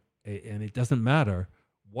there. And it doesn't matter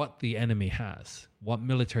what the enemy has, what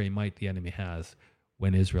military might the enemy has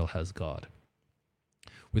when Israel has God.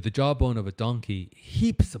 With the jawbone of a donkey,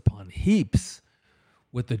 heaps upon heaps,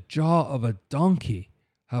 with the jaw of a donkey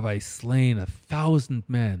have I slain 1,000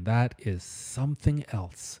 men. That is something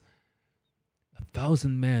else.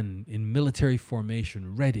 1,000 men in military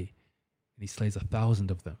formation, ready, and he slays 1,000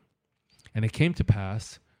 of them. And it came to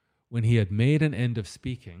pass, when he had made an end of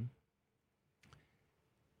speaking,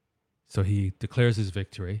 so he declares his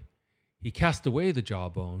victory, he cast away the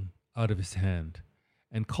jawbone out of his hand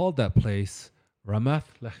and called that place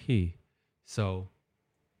Ramath Lehi. So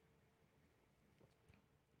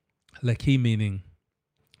Lehi meaning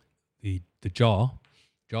the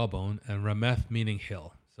jawbone, and Ramath meaning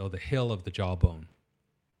hill. So the hill of the jawbone.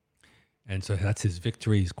 And so that's his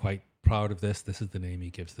victory. He's quite proud of this. This is the name he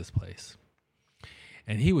gives this place.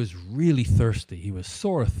 And he was really thirsty. He was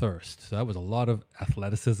sore thirst. So that was a lot of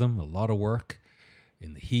athleticism, a lot of work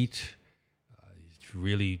in the heat. He's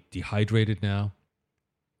really dehydrated now.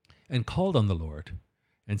 And called on the Lord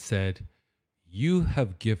and said, you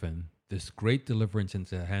have given this great deliverance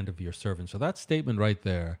into the hand of your servant. So that statement right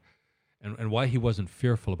there, and why he wasn't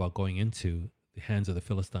fearful about going into the hands of the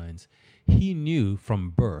Philistines, he knew from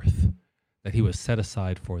birth that he was set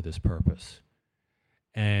aside for this purpose.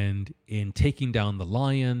 And in taking down the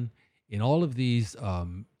lion, in all of these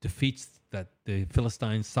defeats that the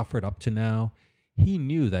Philistines suffered up to now, he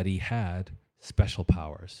knew that he had special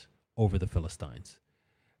powers over the Philistines.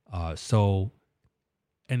 And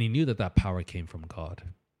he knew that power came from God.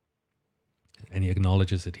 And he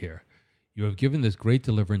acknowledges it here. You have given this great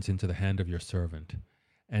deliverance into the hand of your servant.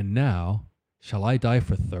 And now, shall I die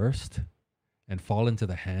for thirst and fall into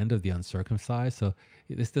the hand of the uncircumcised? So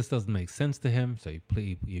this doesn't make sense to him. So he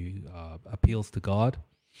appeals to God.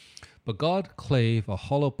 But God clave a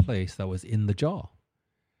hollow place that was in the jaw.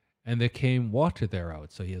 And there came water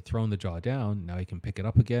thereout. So he had thrown the jaw down. Now he can pick it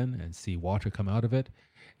up again and see water come out of it.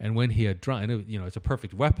 And when he had drunk, it's a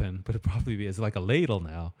perfect weapon, but it probably is like a ladle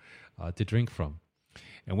now to drink from.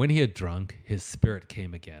 And when he had drunk, his spirit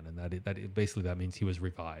came again. And that means he was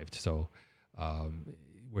revived. So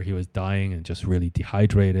where he was dying and just really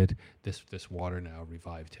dehydrated, this water now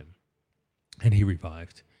revived him. And he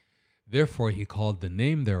revived. Therefore he called the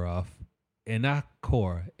name thereof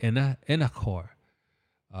Enachor,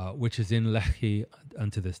 which is in Lehi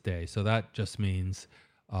unto this day. So that just means,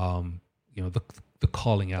 the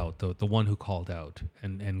calling out, the one who called out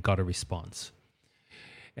and got a response.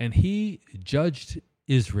 And he judged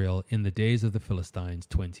Israel in the days of the Philistines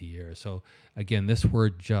 20 years. So again, this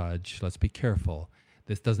word judge, let's be careful.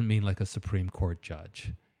 This doesn't mean like a Supreme Court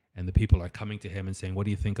judge. And the people are coming to him and saying, what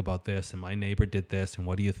do you think about this? And my neighbor did this. And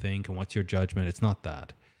what do you think? And what's your judgment? It's not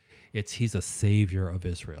that. He's a savior of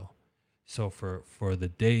Israel. So for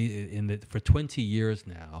 20 years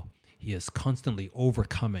now, he is constantly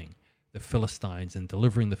overcoming the Philistines and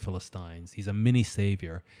delivering the Philistines. He's a mini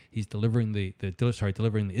savior. He's delivering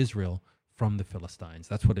delivering Israel from the Philistines.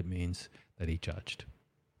 That's what it means that he judged.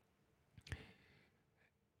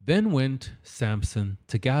 Then went Samson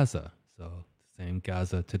to Gaza. So same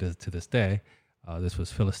Gaza to this day. This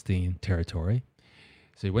was Philistine territory.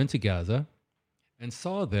 So he went to Gaza and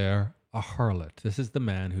saw there a harlot. This is the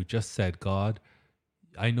man who just said, God,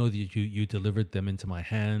 I know that you delivered them into my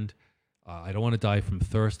hand. I don't want to die from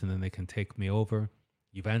thirst and then they can take me over.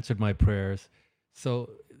 You've answered my prayers. So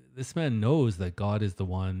this man knows that God is the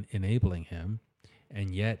one enabling him,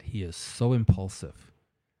 and yet he is so impulsive.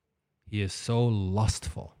 He is so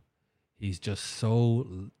lustful. He's just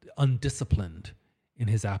so undisciplined in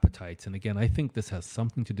his appetites. And again, I think this has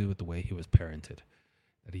something to do with the way he was parented.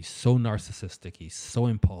 That he's so narcissistic, he's so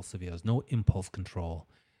impulsive, he has no impulse control.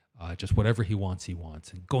 Just whatever he wants.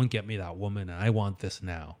 And go and get me that woman, and I want this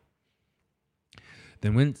now.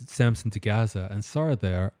 Then went Samson to Gaza and saw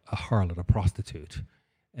there a harlot, a prostitute,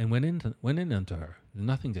 and went in unto her. There's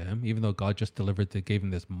nothing to him, even though God just gave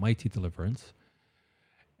him this mighty deliverance.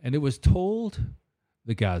 And it was told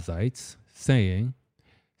the Gazites, saying,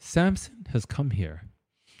 Samson has come here.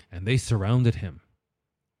 And they surrounded him.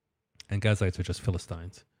 And Gazites are just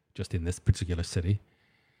Philistines, just in this particular city.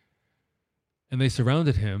 And they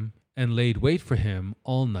surrounded him and laid wait for him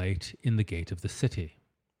all night in the gate of the city,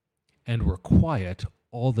 and were quiet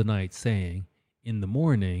all the night, saying, in the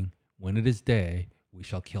morning, when it is day, we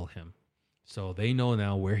shall kill him. So they know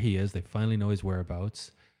now where he is. They finally know his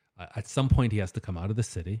whereabouts. At some point, he has to come out of the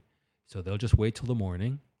city. So they'll just wait till the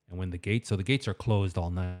morning. And when the gates are closed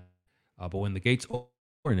all night. But when the gates open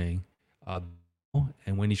in the morning,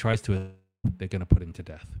 and when he tries to, they're going to put him to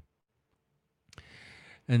death.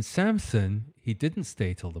 And Samson, he didn't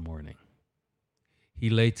stay till the morning. He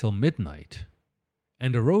lay till midnight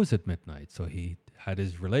and arose at midnight. So he had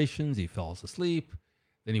his relations, he falls asleep,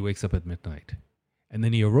 then he wakes up at midnight. And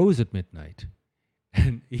then he arose at midnight.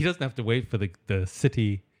 And he doesn't have to wait for the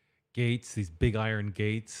city gates, these big iron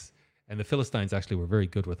gates. And the Philistines actually were very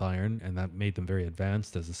good with iron, and that made them very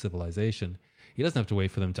advanced as a civilization. He doesn't have to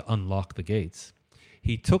wait for them to unlock the gates.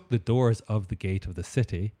 He took the doors of the gate of the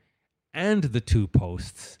city and the 2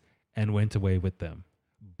 posts and went away with them,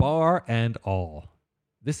 bar and all.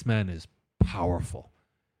 This man is powerful.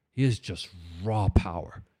 He is just raw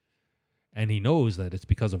power. And he knows that it's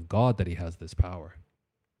because of God that he has this power.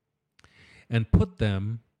 And put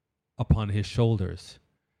them upon his shoulders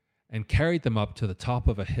and carried them up to the top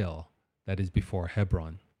of a hill that is before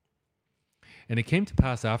Hebron. And it came to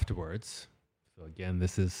pass afterwards, so again,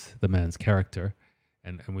 this is the man's character,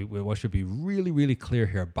 and what should be really, really clear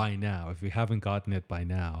here by now, if we haven't gotten it by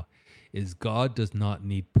now, is God does not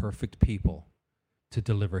need perfect people to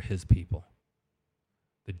deliver his people.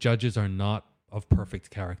 The judges are not of perfect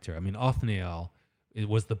character. I mean, Othniel, it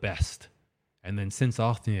was the best. And then since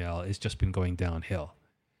Othniel, it's just been going downhill.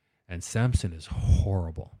 And Samson is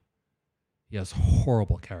horrible. He has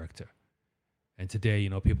horrible character. And today,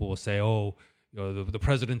 people will say, the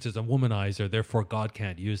president is a womanizer, therefore God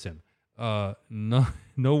can't use him. No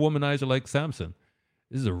womanizer like Samson.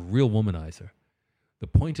 This is a real womanizer. The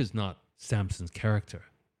point is not Samson's character.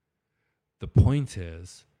 The point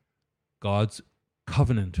is God's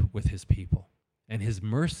covenant with his people and his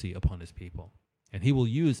mercy upon his people. And he will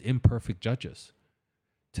use imperfect judges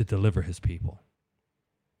to deliver his people.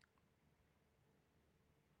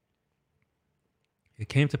 It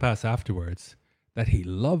came to pass afterwards that he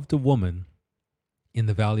loved a woman in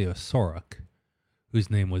the valley of Sorek, whose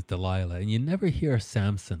name was Delilah. And you never hear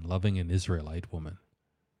Samson loving an Israelite woman.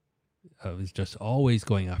 He's just always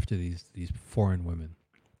going after these foreign women.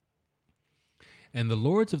 And the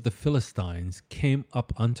lords of the Philistines came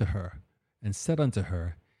up unto her and said unto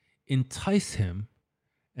her, entice him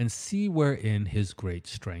and see wherein his great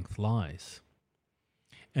strength lies,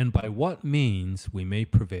 and by what means we may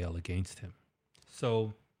prevail against him.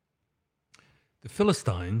 So the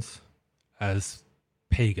Philistines, as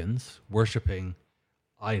pagans worshiping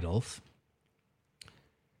idols,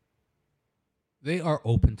 they are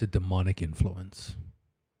open to demonic influence.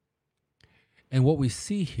 And what we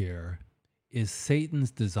see here is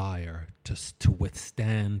Satan's desire to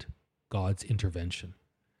withstand God's intervention.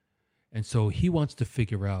 And so he wants to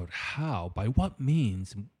figure out how, by what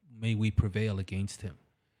means may we prevail against him.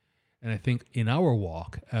 And I think in our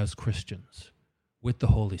walk as Christians with the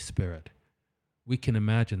Holy Spirit, we can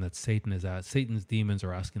imagine that Satan's demons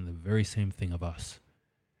are asking the very same thing of us.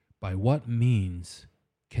 By what means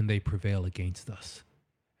can they prevail against us?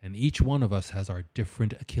 And each one of us has our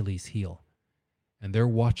different Achilles heel. And they're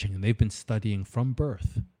watching, and they've been studying from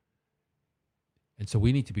birth. And so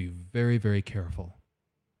we need to be very, very careful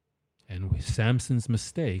And Samson's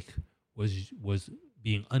mistake was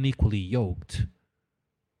being unequally yoked.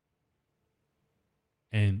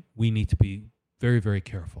 And we need to be very, very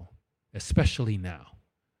careful, especially now,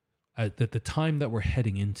 at the time that we're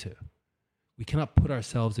heading into. We cannot put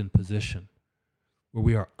ourselves in position where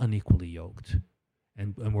we are unequally yoked.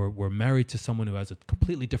 And we're married to someone who has a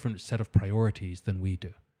completely different set of priorities than we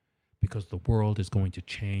do, because the world is going to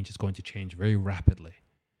change. It's going to change very rapidly.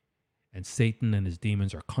 And Satan and his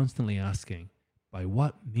demons are constantly asking, by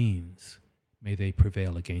what means may they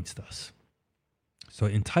prevail against us? So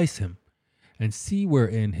entice him and see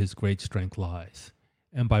wherein his great strength lies,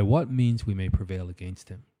 and by what means we may prevail against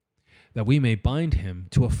him, that we may bind him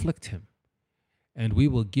to afflict him. And we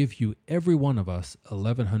will give you, every one of us,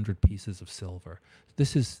 1,100 pieces of silver.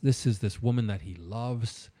 This is this woman that he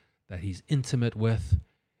loves, that he's intimate with,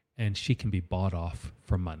 and she can be bought off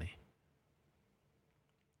for money.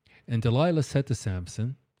 And Delilah said to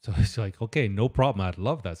Samson, so he's like, okay, no problem. I'd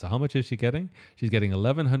love that. So how much is she getting? She's getting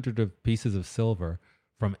 1,100 pieces of silver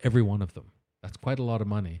from every one of them. That's quite a lot of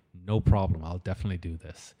money. No problem. I'll definitely do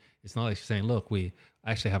this. It's not like she's saying, look, I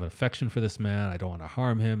actually have an affection for this man. I don't want to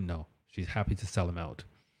harm him. No, she's happy to sell him out.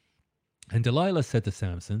 And Delilah said to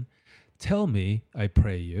Samson, tell me, I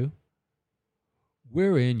pray you,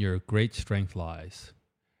 wherein your great strength lies,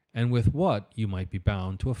 and with what you might be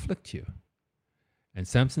bound to afflict you. And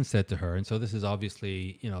Samson said to her, and so this is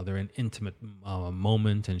obviously, they're in intimate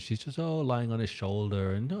moment, and she's just, lying on his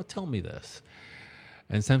shoulder, and no, tell me this.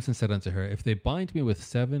 And Samson said unto her, if they bind me with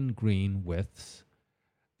 7 green withs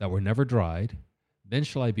that were never dried, then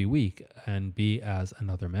shall I be weak and be as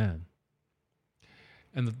another man.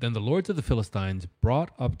 And then the lords of the Philistines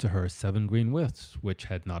brought up to her 7 green withs, which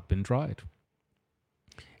had not been dried.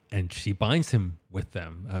 And she binds him with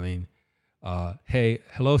them. I mean, hey,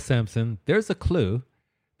 hello, Samson. There's a clue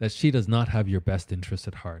that she does not have your best interest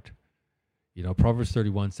at heart. Proverbs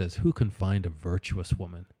 31 says, who can find a virtuous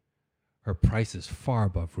woman? Her price is far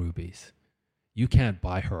above rubies. You can't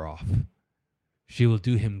buy her off. She will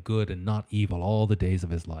do him good and not evil all the days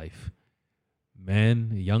of his life.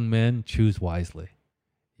 Young men, choose wisely.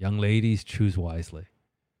 Young ladies, choose wisely.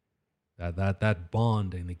 That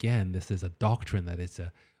bond, and again, this is a doctrine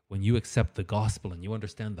that when you accept the gospel and you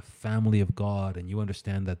understand the family of God and you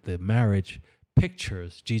understand that the marriage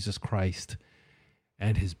pictures Jesus Christ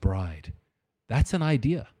and his bride, that's an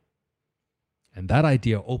idea. And that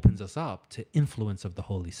idea opens us up to influence of the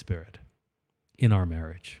Holy Spirit in our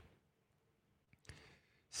marriage.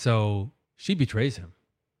 So she betrays him.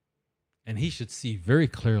 And he should see very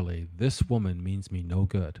clearly, this woman means me no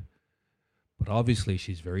good. But obviously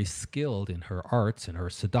she's very skilled in her arts and her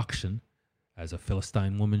seduction, as a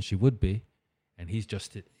Philistine woman she would be. And he's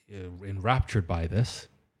just enraptured by this.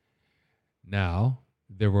 Now,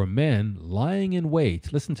 there were men lying in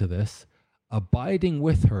wait, listen to this, abiding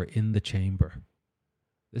with her in the chamber.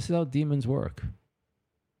 This is how demons work.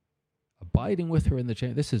 Abiding with her in the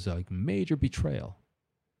chamber. This is a major betrayal.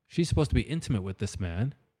 She's supposed to be intimate with this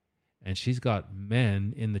man, and she's got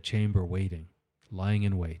men in the chamber waiting, lying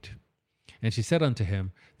in wait. And she said unto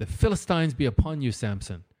him, the Philistines be upon you,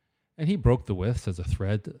 Samson. And he broke the withs as a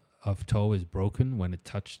thread of tow is broken when it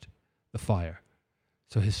touched the fire.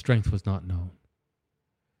 So his strength was not known.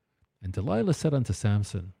 And Delilah said unto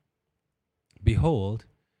Samson, behold,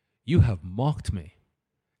 you have mocked me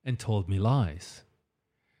and told me lies.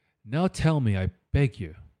 Now tell me, I beg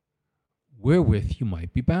you, wherewith you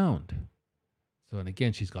might be bound. So, and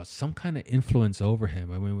again, she's got some kind of influence over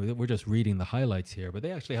him. I mean, we're just reading the highlights here, but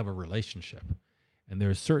they actually have a relationship. And there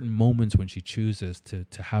are certain moments when she chooses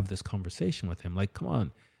to have this conversation with him. Like, come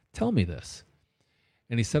on, tell me this.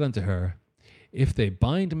 And he said unto her, if they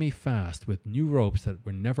bind me fast with new ropes that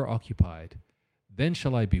were never occupied, then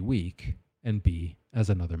shall I be weak and be as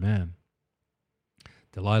another man.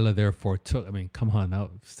 Delilah therefore took, come on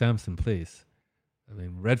now, Samson, please.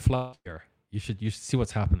 Red flag here. You should see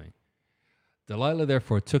what's happening. Delilah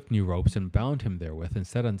therefore took new ropes and bound him therewith and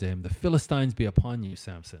said unto him, the Philistines be upon you,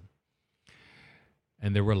 Samson.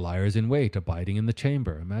 And there were liars in wait, abiding in the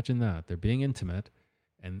chamber. Imagine that. They're being intimate,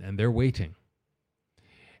 and they're waiting.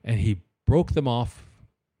 And he broke them off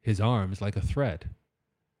his arms like a thread.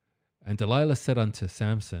 And Delilah said unto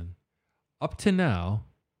Samson, up to now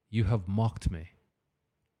you have mocked me,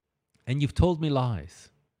 and you've told me lies.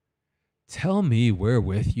 Tell me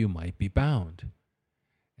wherewith you might be bound.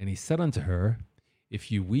 And he said unto her,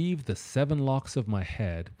 if you weave the 7 locks of my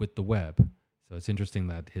head with the web. So it's interesting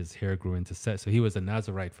that his hair grew into set. So he was a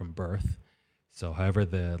Nazirite from birth. So however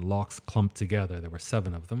the locks clumped together, there were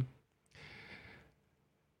 7 of them.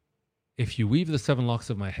 If you weave the 7 locks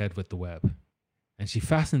of my head with the web. And she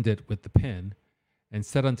fastened it with the pin and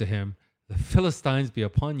said unto him, The Philistines be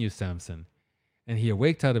upon you, Samson. And he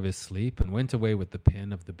awaked out of his sleep and went away with the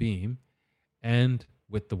pin of the beam and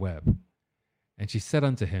with the web. And she said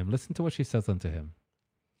unto him, listen to what she says unto him.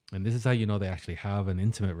 And this is how you know they actually have an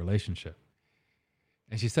intimate relationship.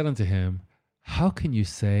 And she said unto him, How can you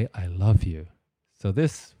say, I love you? So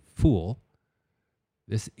this fool,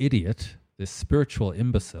 this idiot, this spiritual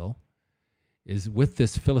imbecile, is with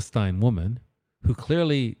this Philistine woman who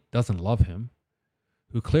clearly doesn't love him,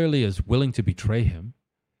 who clearly is willing to betray him.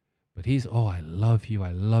 But he's, I love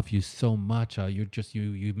you so much.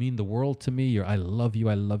 You mean the world to me. I love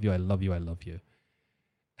you.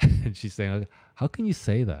 And she's saying, how can you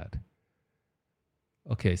say that?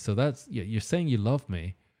 Okay, so you're saying you love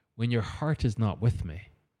me when your heart is not with me.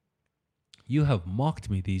 You have mocked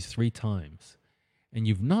me these 3 times, and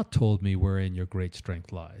you've not told me wherein your great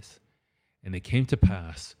strength lies. And it came to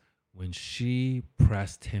pass when she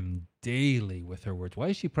pressed him daily with her words. Why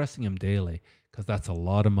is she pressing him daily? Because that's a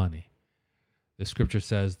lot of money. The scripture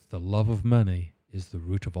says the love of money is the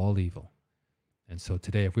root of all evil. And so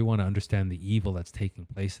today, if we want to understand the evil that's taking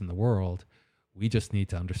place in the world, we just need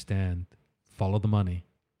to understand, follow the money.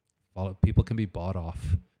 People can be bought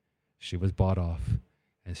off. She was bought off.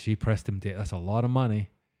 And she pressed him daily. That's a lot of money.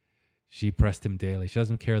 She pressed him daily. She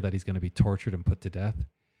doesn't care that he's going to be tortured and put to death.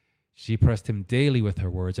 She pressed him daily with her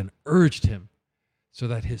words and urged him so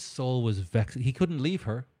that his soul was vexed. He couldn't leave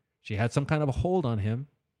her. She had some kind of a hold on him.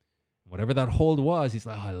 Whatever that hold was, he's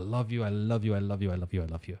like, I love you.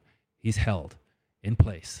 He's held in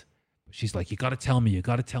place. But she's like, you got to tell me.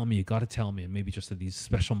 And maybe just at these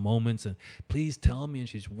special moments, and please tell me. And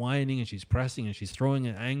she's whining and she's pressing and she's throwing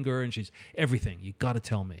in anger and she's everything. You got to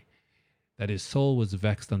tell me that his soul was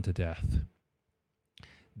vexed unto death.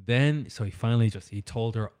 Then, so he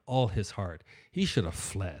told her all his heart. He should have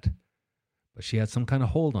fled, but she had some kind of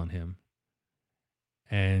hold on him.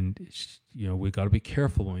 And, we got to be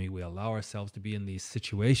careful when we allow ourselves to be in these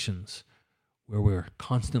situations where we're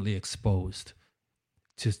constantly exposed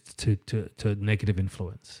to negative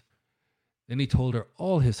influence. Then he told her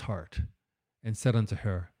all his heart and said unto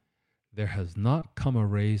her, There has not come a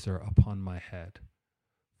razor upon my head,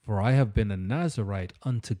 for I have been a Nazarite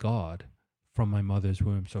unto God from my mother's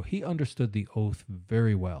womb. So he understood the oath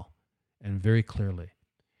very well and very clearly.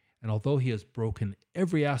 And although he has broken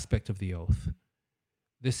every aspect of the oath,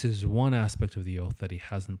 this is one aspect of the oath that he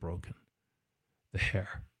hasn't broken, the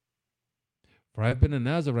hair. For I have been a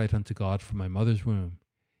Nazarite unto God from my mother's womb.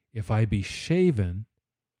 If I be shaven,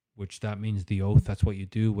 which that means the oath, that's what you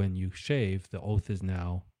do when you shave, the oath is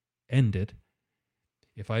now ended.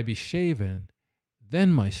 If I be shaven,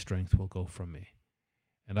 then my strength will go from me,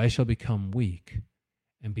 and I shall become weak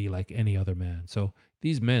and be like any other man. So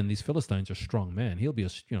these Philistines are strong men. He'll be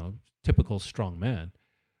a typical strong man,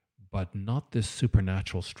 but not this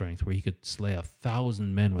supernatural strength where he could slay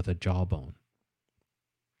 1,000 men with a jawbone.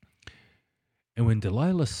 And when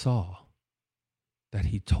Delilah saw that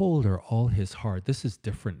he told her all his heart, this is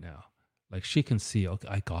different now. Like she can see, okay,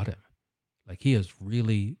 I got him. Like he is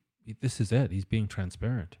really, this is it. He's being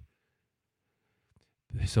transparent.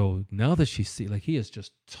 So now that she sees, like he is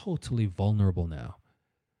just totally vulnerable now.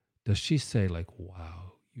 Does she say like,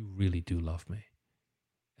 wow, you really do love me.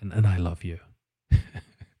 And I love you.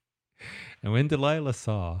 And when Delilah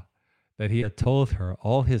saw that he had told her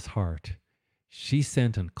all his heart, she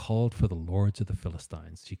sent and called for the lords of the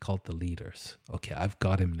Philistines. She called the leaders. Okay, I've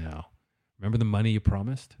got him now. Remember the money you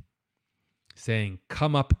promised? Saying,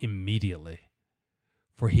 come up immediately,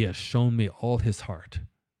 for he has shown me all his heart.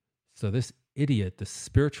 So this idiot, this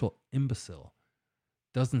spiritual imbecile,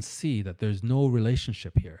 doesn't see that there's no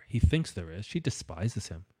relationship here. He thinks there is. She despises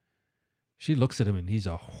him. She looks at him and he's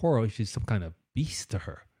a horror. She's some kind of beast to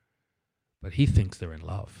her. But he thinks they're in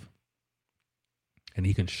love. And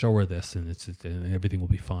he can show her this and everything will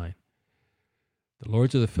be fine. The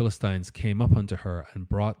lords of the Philistines came up unto her and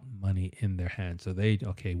brought money in their hands. So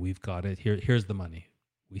we've got it. Here's the money.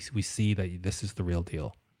 We see that this is the real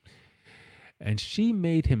deal. And she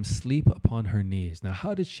made him sleep upon her knees. Now,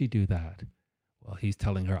 how did she do that? Well, he's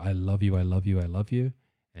telling her, I love you.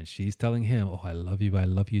 And she's telling him, I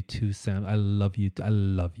love you too, Sam. I love you.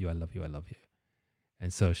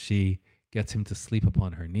 And so she gets him to sleep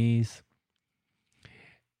upon her knees.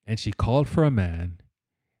 And she called for a man,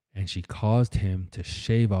 and she caused him to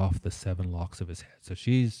shave off the 7 locks of his head. So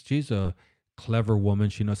she's a clever woman.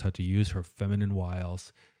 She knows how to use her feminine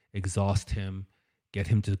wiles, exhaust him, get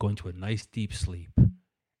him to go into a nice deep sleep,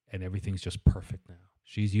 and everything's just perfect now.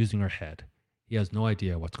 She's using her head. He has no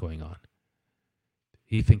idea what's going on.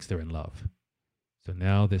 He thinks they're in love. So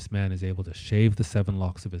now this man is able to shave the 7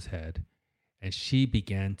 locks of his head, and she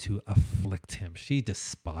began to afflict him. She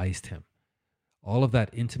despised him. All of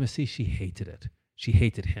that intimacy, she hated it. She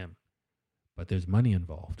hated him. But there's money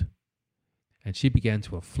involved. And she began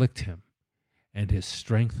to afflict him, and his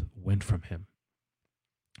strength went from him.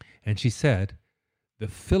 And she said, "The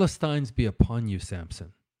Philistines be upon you,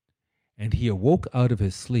 Samson." And he awoke out of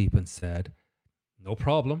his sleep and said, "No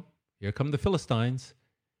problem. Here come the Philistines.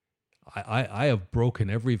 I have broken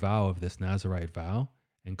every vow of this Nazirite vow,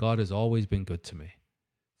 and God has always been good to me.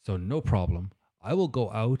 So no problem. I will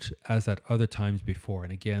go out as at other times before."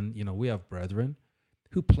 And again, we have brethren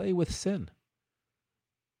who play with sin.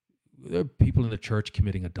 There are people in the church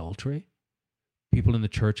committing adultery, people in the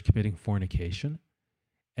church committing fornication,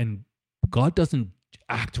 and God doesn't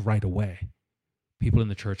act right away. People in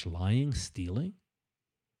the church lying, stealing,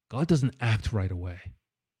 God doesn't act right away.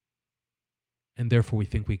 And therefore we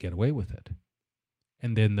think we get away with it.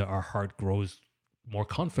 And then our heart grows more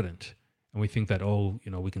confident. And we think that,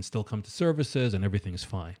 we can still come to services and everything's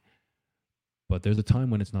fine. But there's a time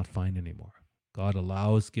when it's not fine anymore. God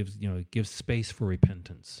gives space for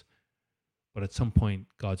repentance. But at some point,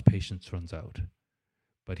 God's patience runs out.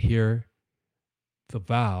 But here, the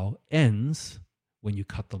vow ends when you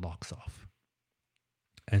cut the locks off.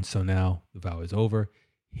 And so now the vow is over.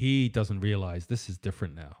 He doesn't realize this is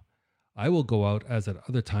different now. I will go out as at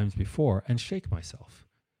other times before and shake myself.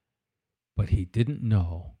 But he didn't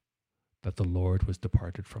know that the Lord was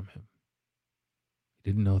departed from him. He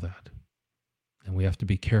didn't know that. And we have to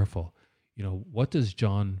be careful. What does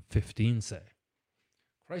John 15 say?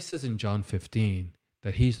 Christ says in John 15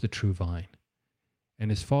 that he's the true vine and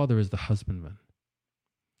his Father is the husbandman.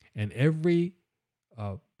 And every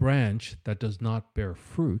branch that does not bear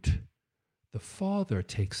fruit, the Father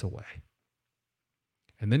takes away.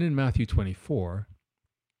 And then in Matthew 24,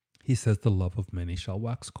 he says the love of many shall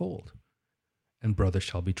wax cold, and brother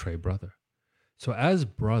shall betray brother. So as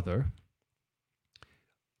brother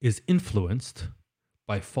is influenced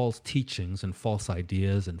by false teachings and false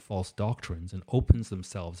ideas and false doctrines and opens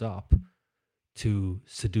themselves up to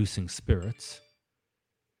seducing spirits,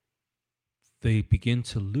 they begin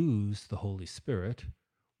to lose the Holy Spirit,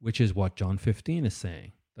 which is what John 15 is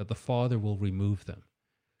saying, that the Father will remove them.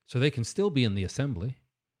 So they can still be in the assembly.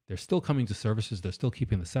 They're still coming to services. They're still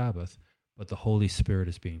keeping the Sabbath, but the Holy Spirit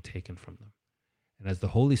is being taken from them. And as the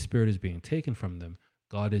Holy Spirit is being taken from them,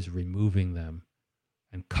 God is removing them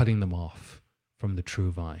and cutting them off from the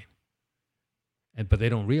true vine. But they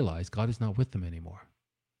don't realize God is not with them anymore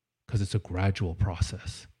because it's a gradual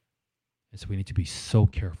process. And so we need to be so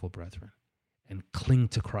careful, brethren, and cling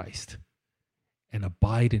to Christ and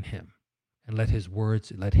abide in him and let his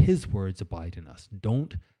words abide in us.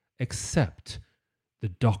 Don't accept the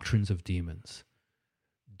doctrines of demons.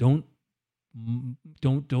 Don't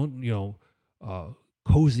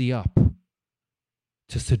cozy up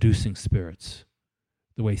to seducing spirits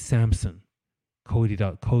the way Samson cozied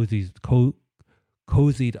up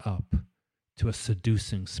to a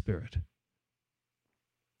seducing spirit.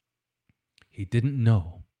 He didn't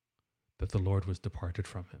know that the Lord was departed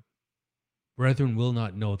from him. Brethren will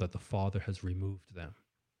not know that the Father has removed them.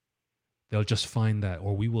 They'll just find that,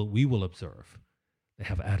 or we will observe, they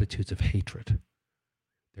have attitudes of hatred.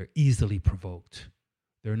 They're easily provoked.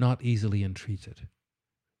 They're not easily entreated.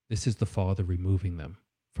 This is the Father removing them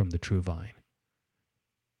from the true vine.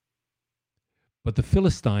 But the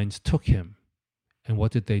Philistines took him, and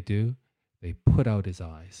what did they do? They put out his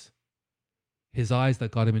eyes. His eyes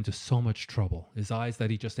that got him into so much trouble. His eyes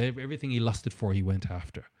that everything he lusted for, he went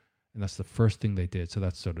after. And that's the first thing they did. So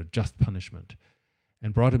that's sort of just punishment.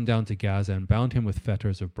 And brought him down to Gaza and bound him with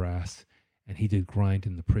fetters of brass. And he did grind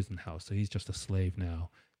in the prison house. So he's just a slave now,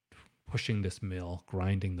 pushing this mill,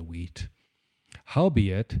 grinding the wheat.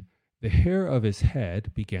 Howbeit, the hair of his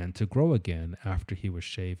head began to grow again after he was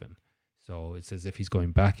shaven. So it's as if he's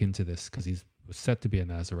going back into this because he was set to be a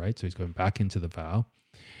Nazirite. So he's going back into the vow.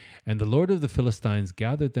 And the Lord of the Philistines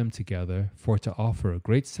gathered them together for to offer a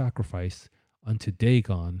great sacrifice unto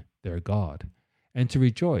Dagon, their god, and to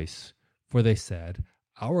rejoice, for they said,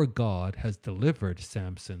 our God has delivered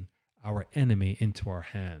Samson, our enemy, into our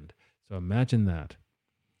hand. So imagine that.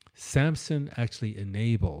 Samson actually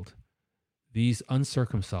enabled these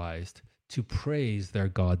uncircumcised to praise their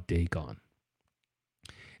god Dagon.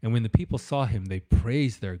 And when the people saw him, they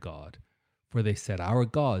praised their God, for they said, our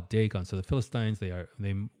God, Dagon. So the Philistines,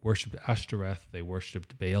 they worshipped Ashtoreth, they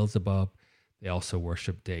worshipped Beelzebub, they also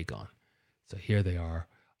worshipped Dagon. So here they are.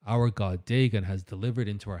 Our God, Dagon, has delivered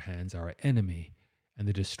into our hands our enemy and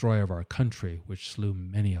the destroyer of our country, which slew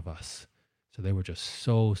many of us. So they were just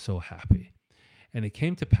so happy. And it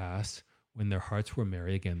came to pass, when their hearts were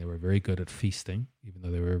merry. Again, they were very good at feasting, even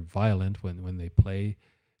though they were violent when they play,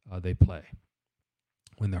 they play.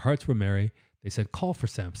 When their hearts were merry, they said, call for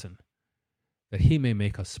Samson, that he may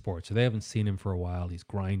make us sport. So they haven't seen him for a while. He's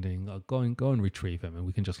grinding. Go and retrieve him, and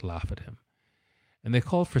we can just laugh at him. And they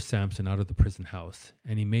called for Samson out of the prison house,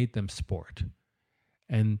 and he made them sport.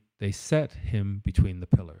 And they set him between the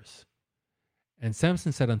pillars. And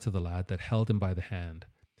Samson said unto the lad that held him by the hand,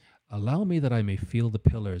 allow me that I may feel the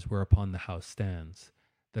pillars whereupon the house stands,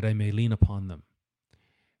 that I may lean upon them.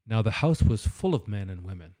 Now the house was full of men and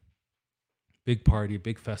women. Big party,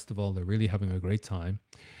 big festival. They're really having a great time.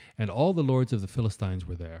 And all the lords of the Philistines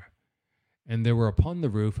were there. And there were upon the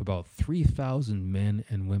roof about 3,000 men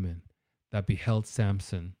and women that beheld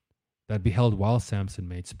while Samson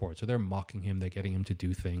made sport. So they're mocking him. They're getting him to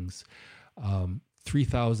do things.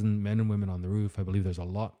 3,000 men and women on the roof. I believe there's a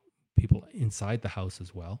lot of people inside the house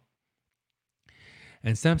as well.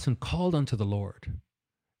 And Samson called unto the Lord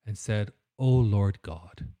and said, O Lord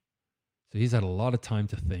God. So he's had a lot of time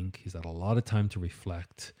to think. He's had a lot of time to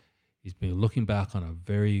reflect. He's been looking back on a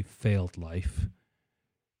very failed life.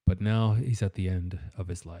 But now he's at the end of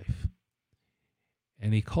his life.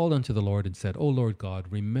 And he called unto the Lord and said, O Lord God,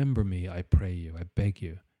 remember me, I pray you, I beg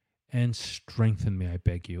you, and strengthen me, I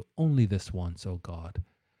beg you, only this once, O God,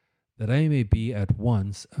 that I may be at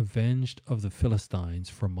once avenged of the Philistines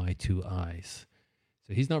for my 2 eyes.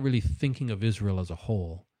 So he's not really thinking of Israel as a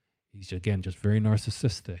whole. He's, again, just very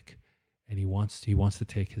narcissistic, and he wants to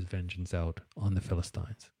take his vengeance out on the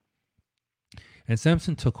Philistines. And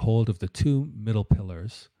Samson took hold of the 2 middle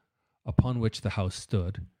pillars upon which the house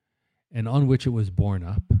stood, and on which it was borne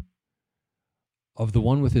up, of the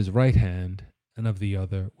one with his right hand and of the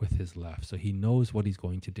other with his left. So he knows what he's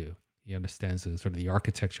going to do. He understands the sort of the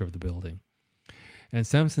architecture of the building. And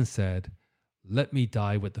Samson said, let me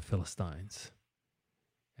die with the Philistines.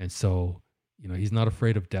 And so, he's not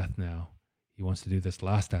afraid of death now. He wants to do this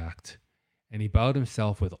last act. And he bowed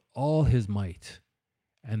himself with all his might,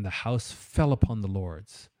 and the house fell upon the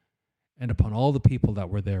lords and upon all the people that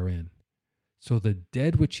were therein. So the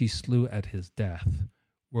dead which he slew at his death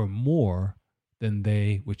were more than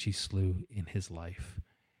they which he slew in his life.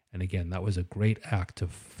 And again, that was a great act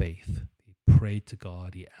of faith. He prayed to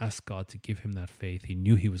God. He asked God to give him that faith. He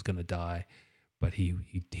knew he was going to die, but he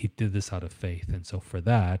did this out of faith. And so for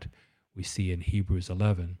that, we see in Hebrews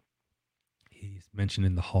 11, he's mentioned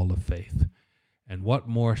in the hall of faith. And what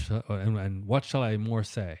shall I more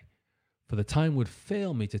say? For the time would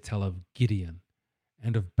fail me to tell of Gideon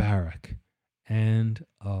and of Barak and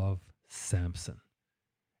of Samson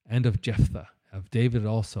and of Jephthah, of David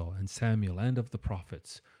also, and Samuel, and of the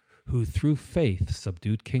prophets, who through faith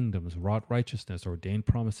subdued kingdoms, wrought righteousness, ordained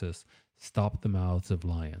promises, stopped the mouths of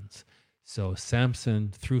lions. So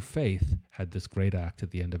Samson, through faith, had this great act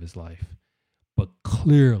at the end of his life. But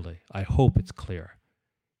clearly, I hope it's clear,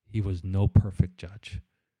 he was no perfect judge.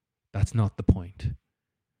 That's not the point.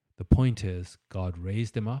 The point is, God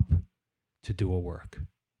raised him up to do a work.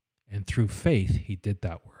 And through faith, he did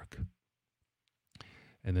that work.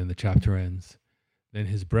 And then the chapter ends. Then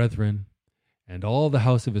his brethren and all the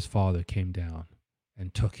house of his father came down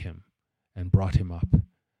and took him and brought him up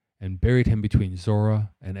and buried him between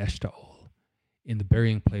Zorah and Eshtaol in the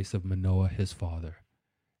burying place of Manoah his father.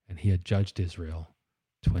 And he had judged Israel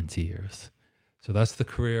 20 years. So that's the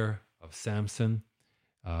career of Samson.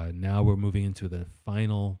 Now we're moving into the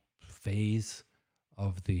final phase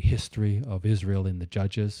of the history of Israel in the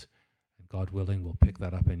Judges. And God willing, we'll pick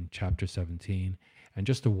that up in chapter 17. And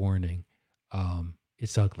just a warning,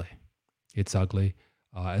 it's ugly. It's ugly.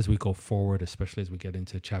 As we go forward, especially as we get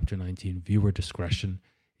into chapter 19, viewer discretion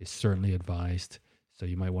is certainly advised. So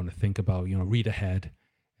you might want to think about, read ahead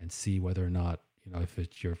and see whether or not,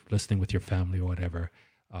 if you're listening with your family or whatever,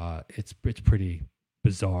 it's pretty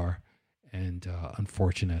bizarre and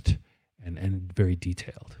unfortunate and very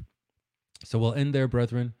detailed. So we'll end there,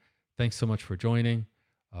 brethren. Thanks so much for joining.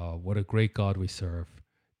 What a great God we serve.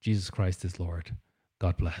 Jesus Christ is Lord.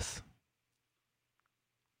 God bless.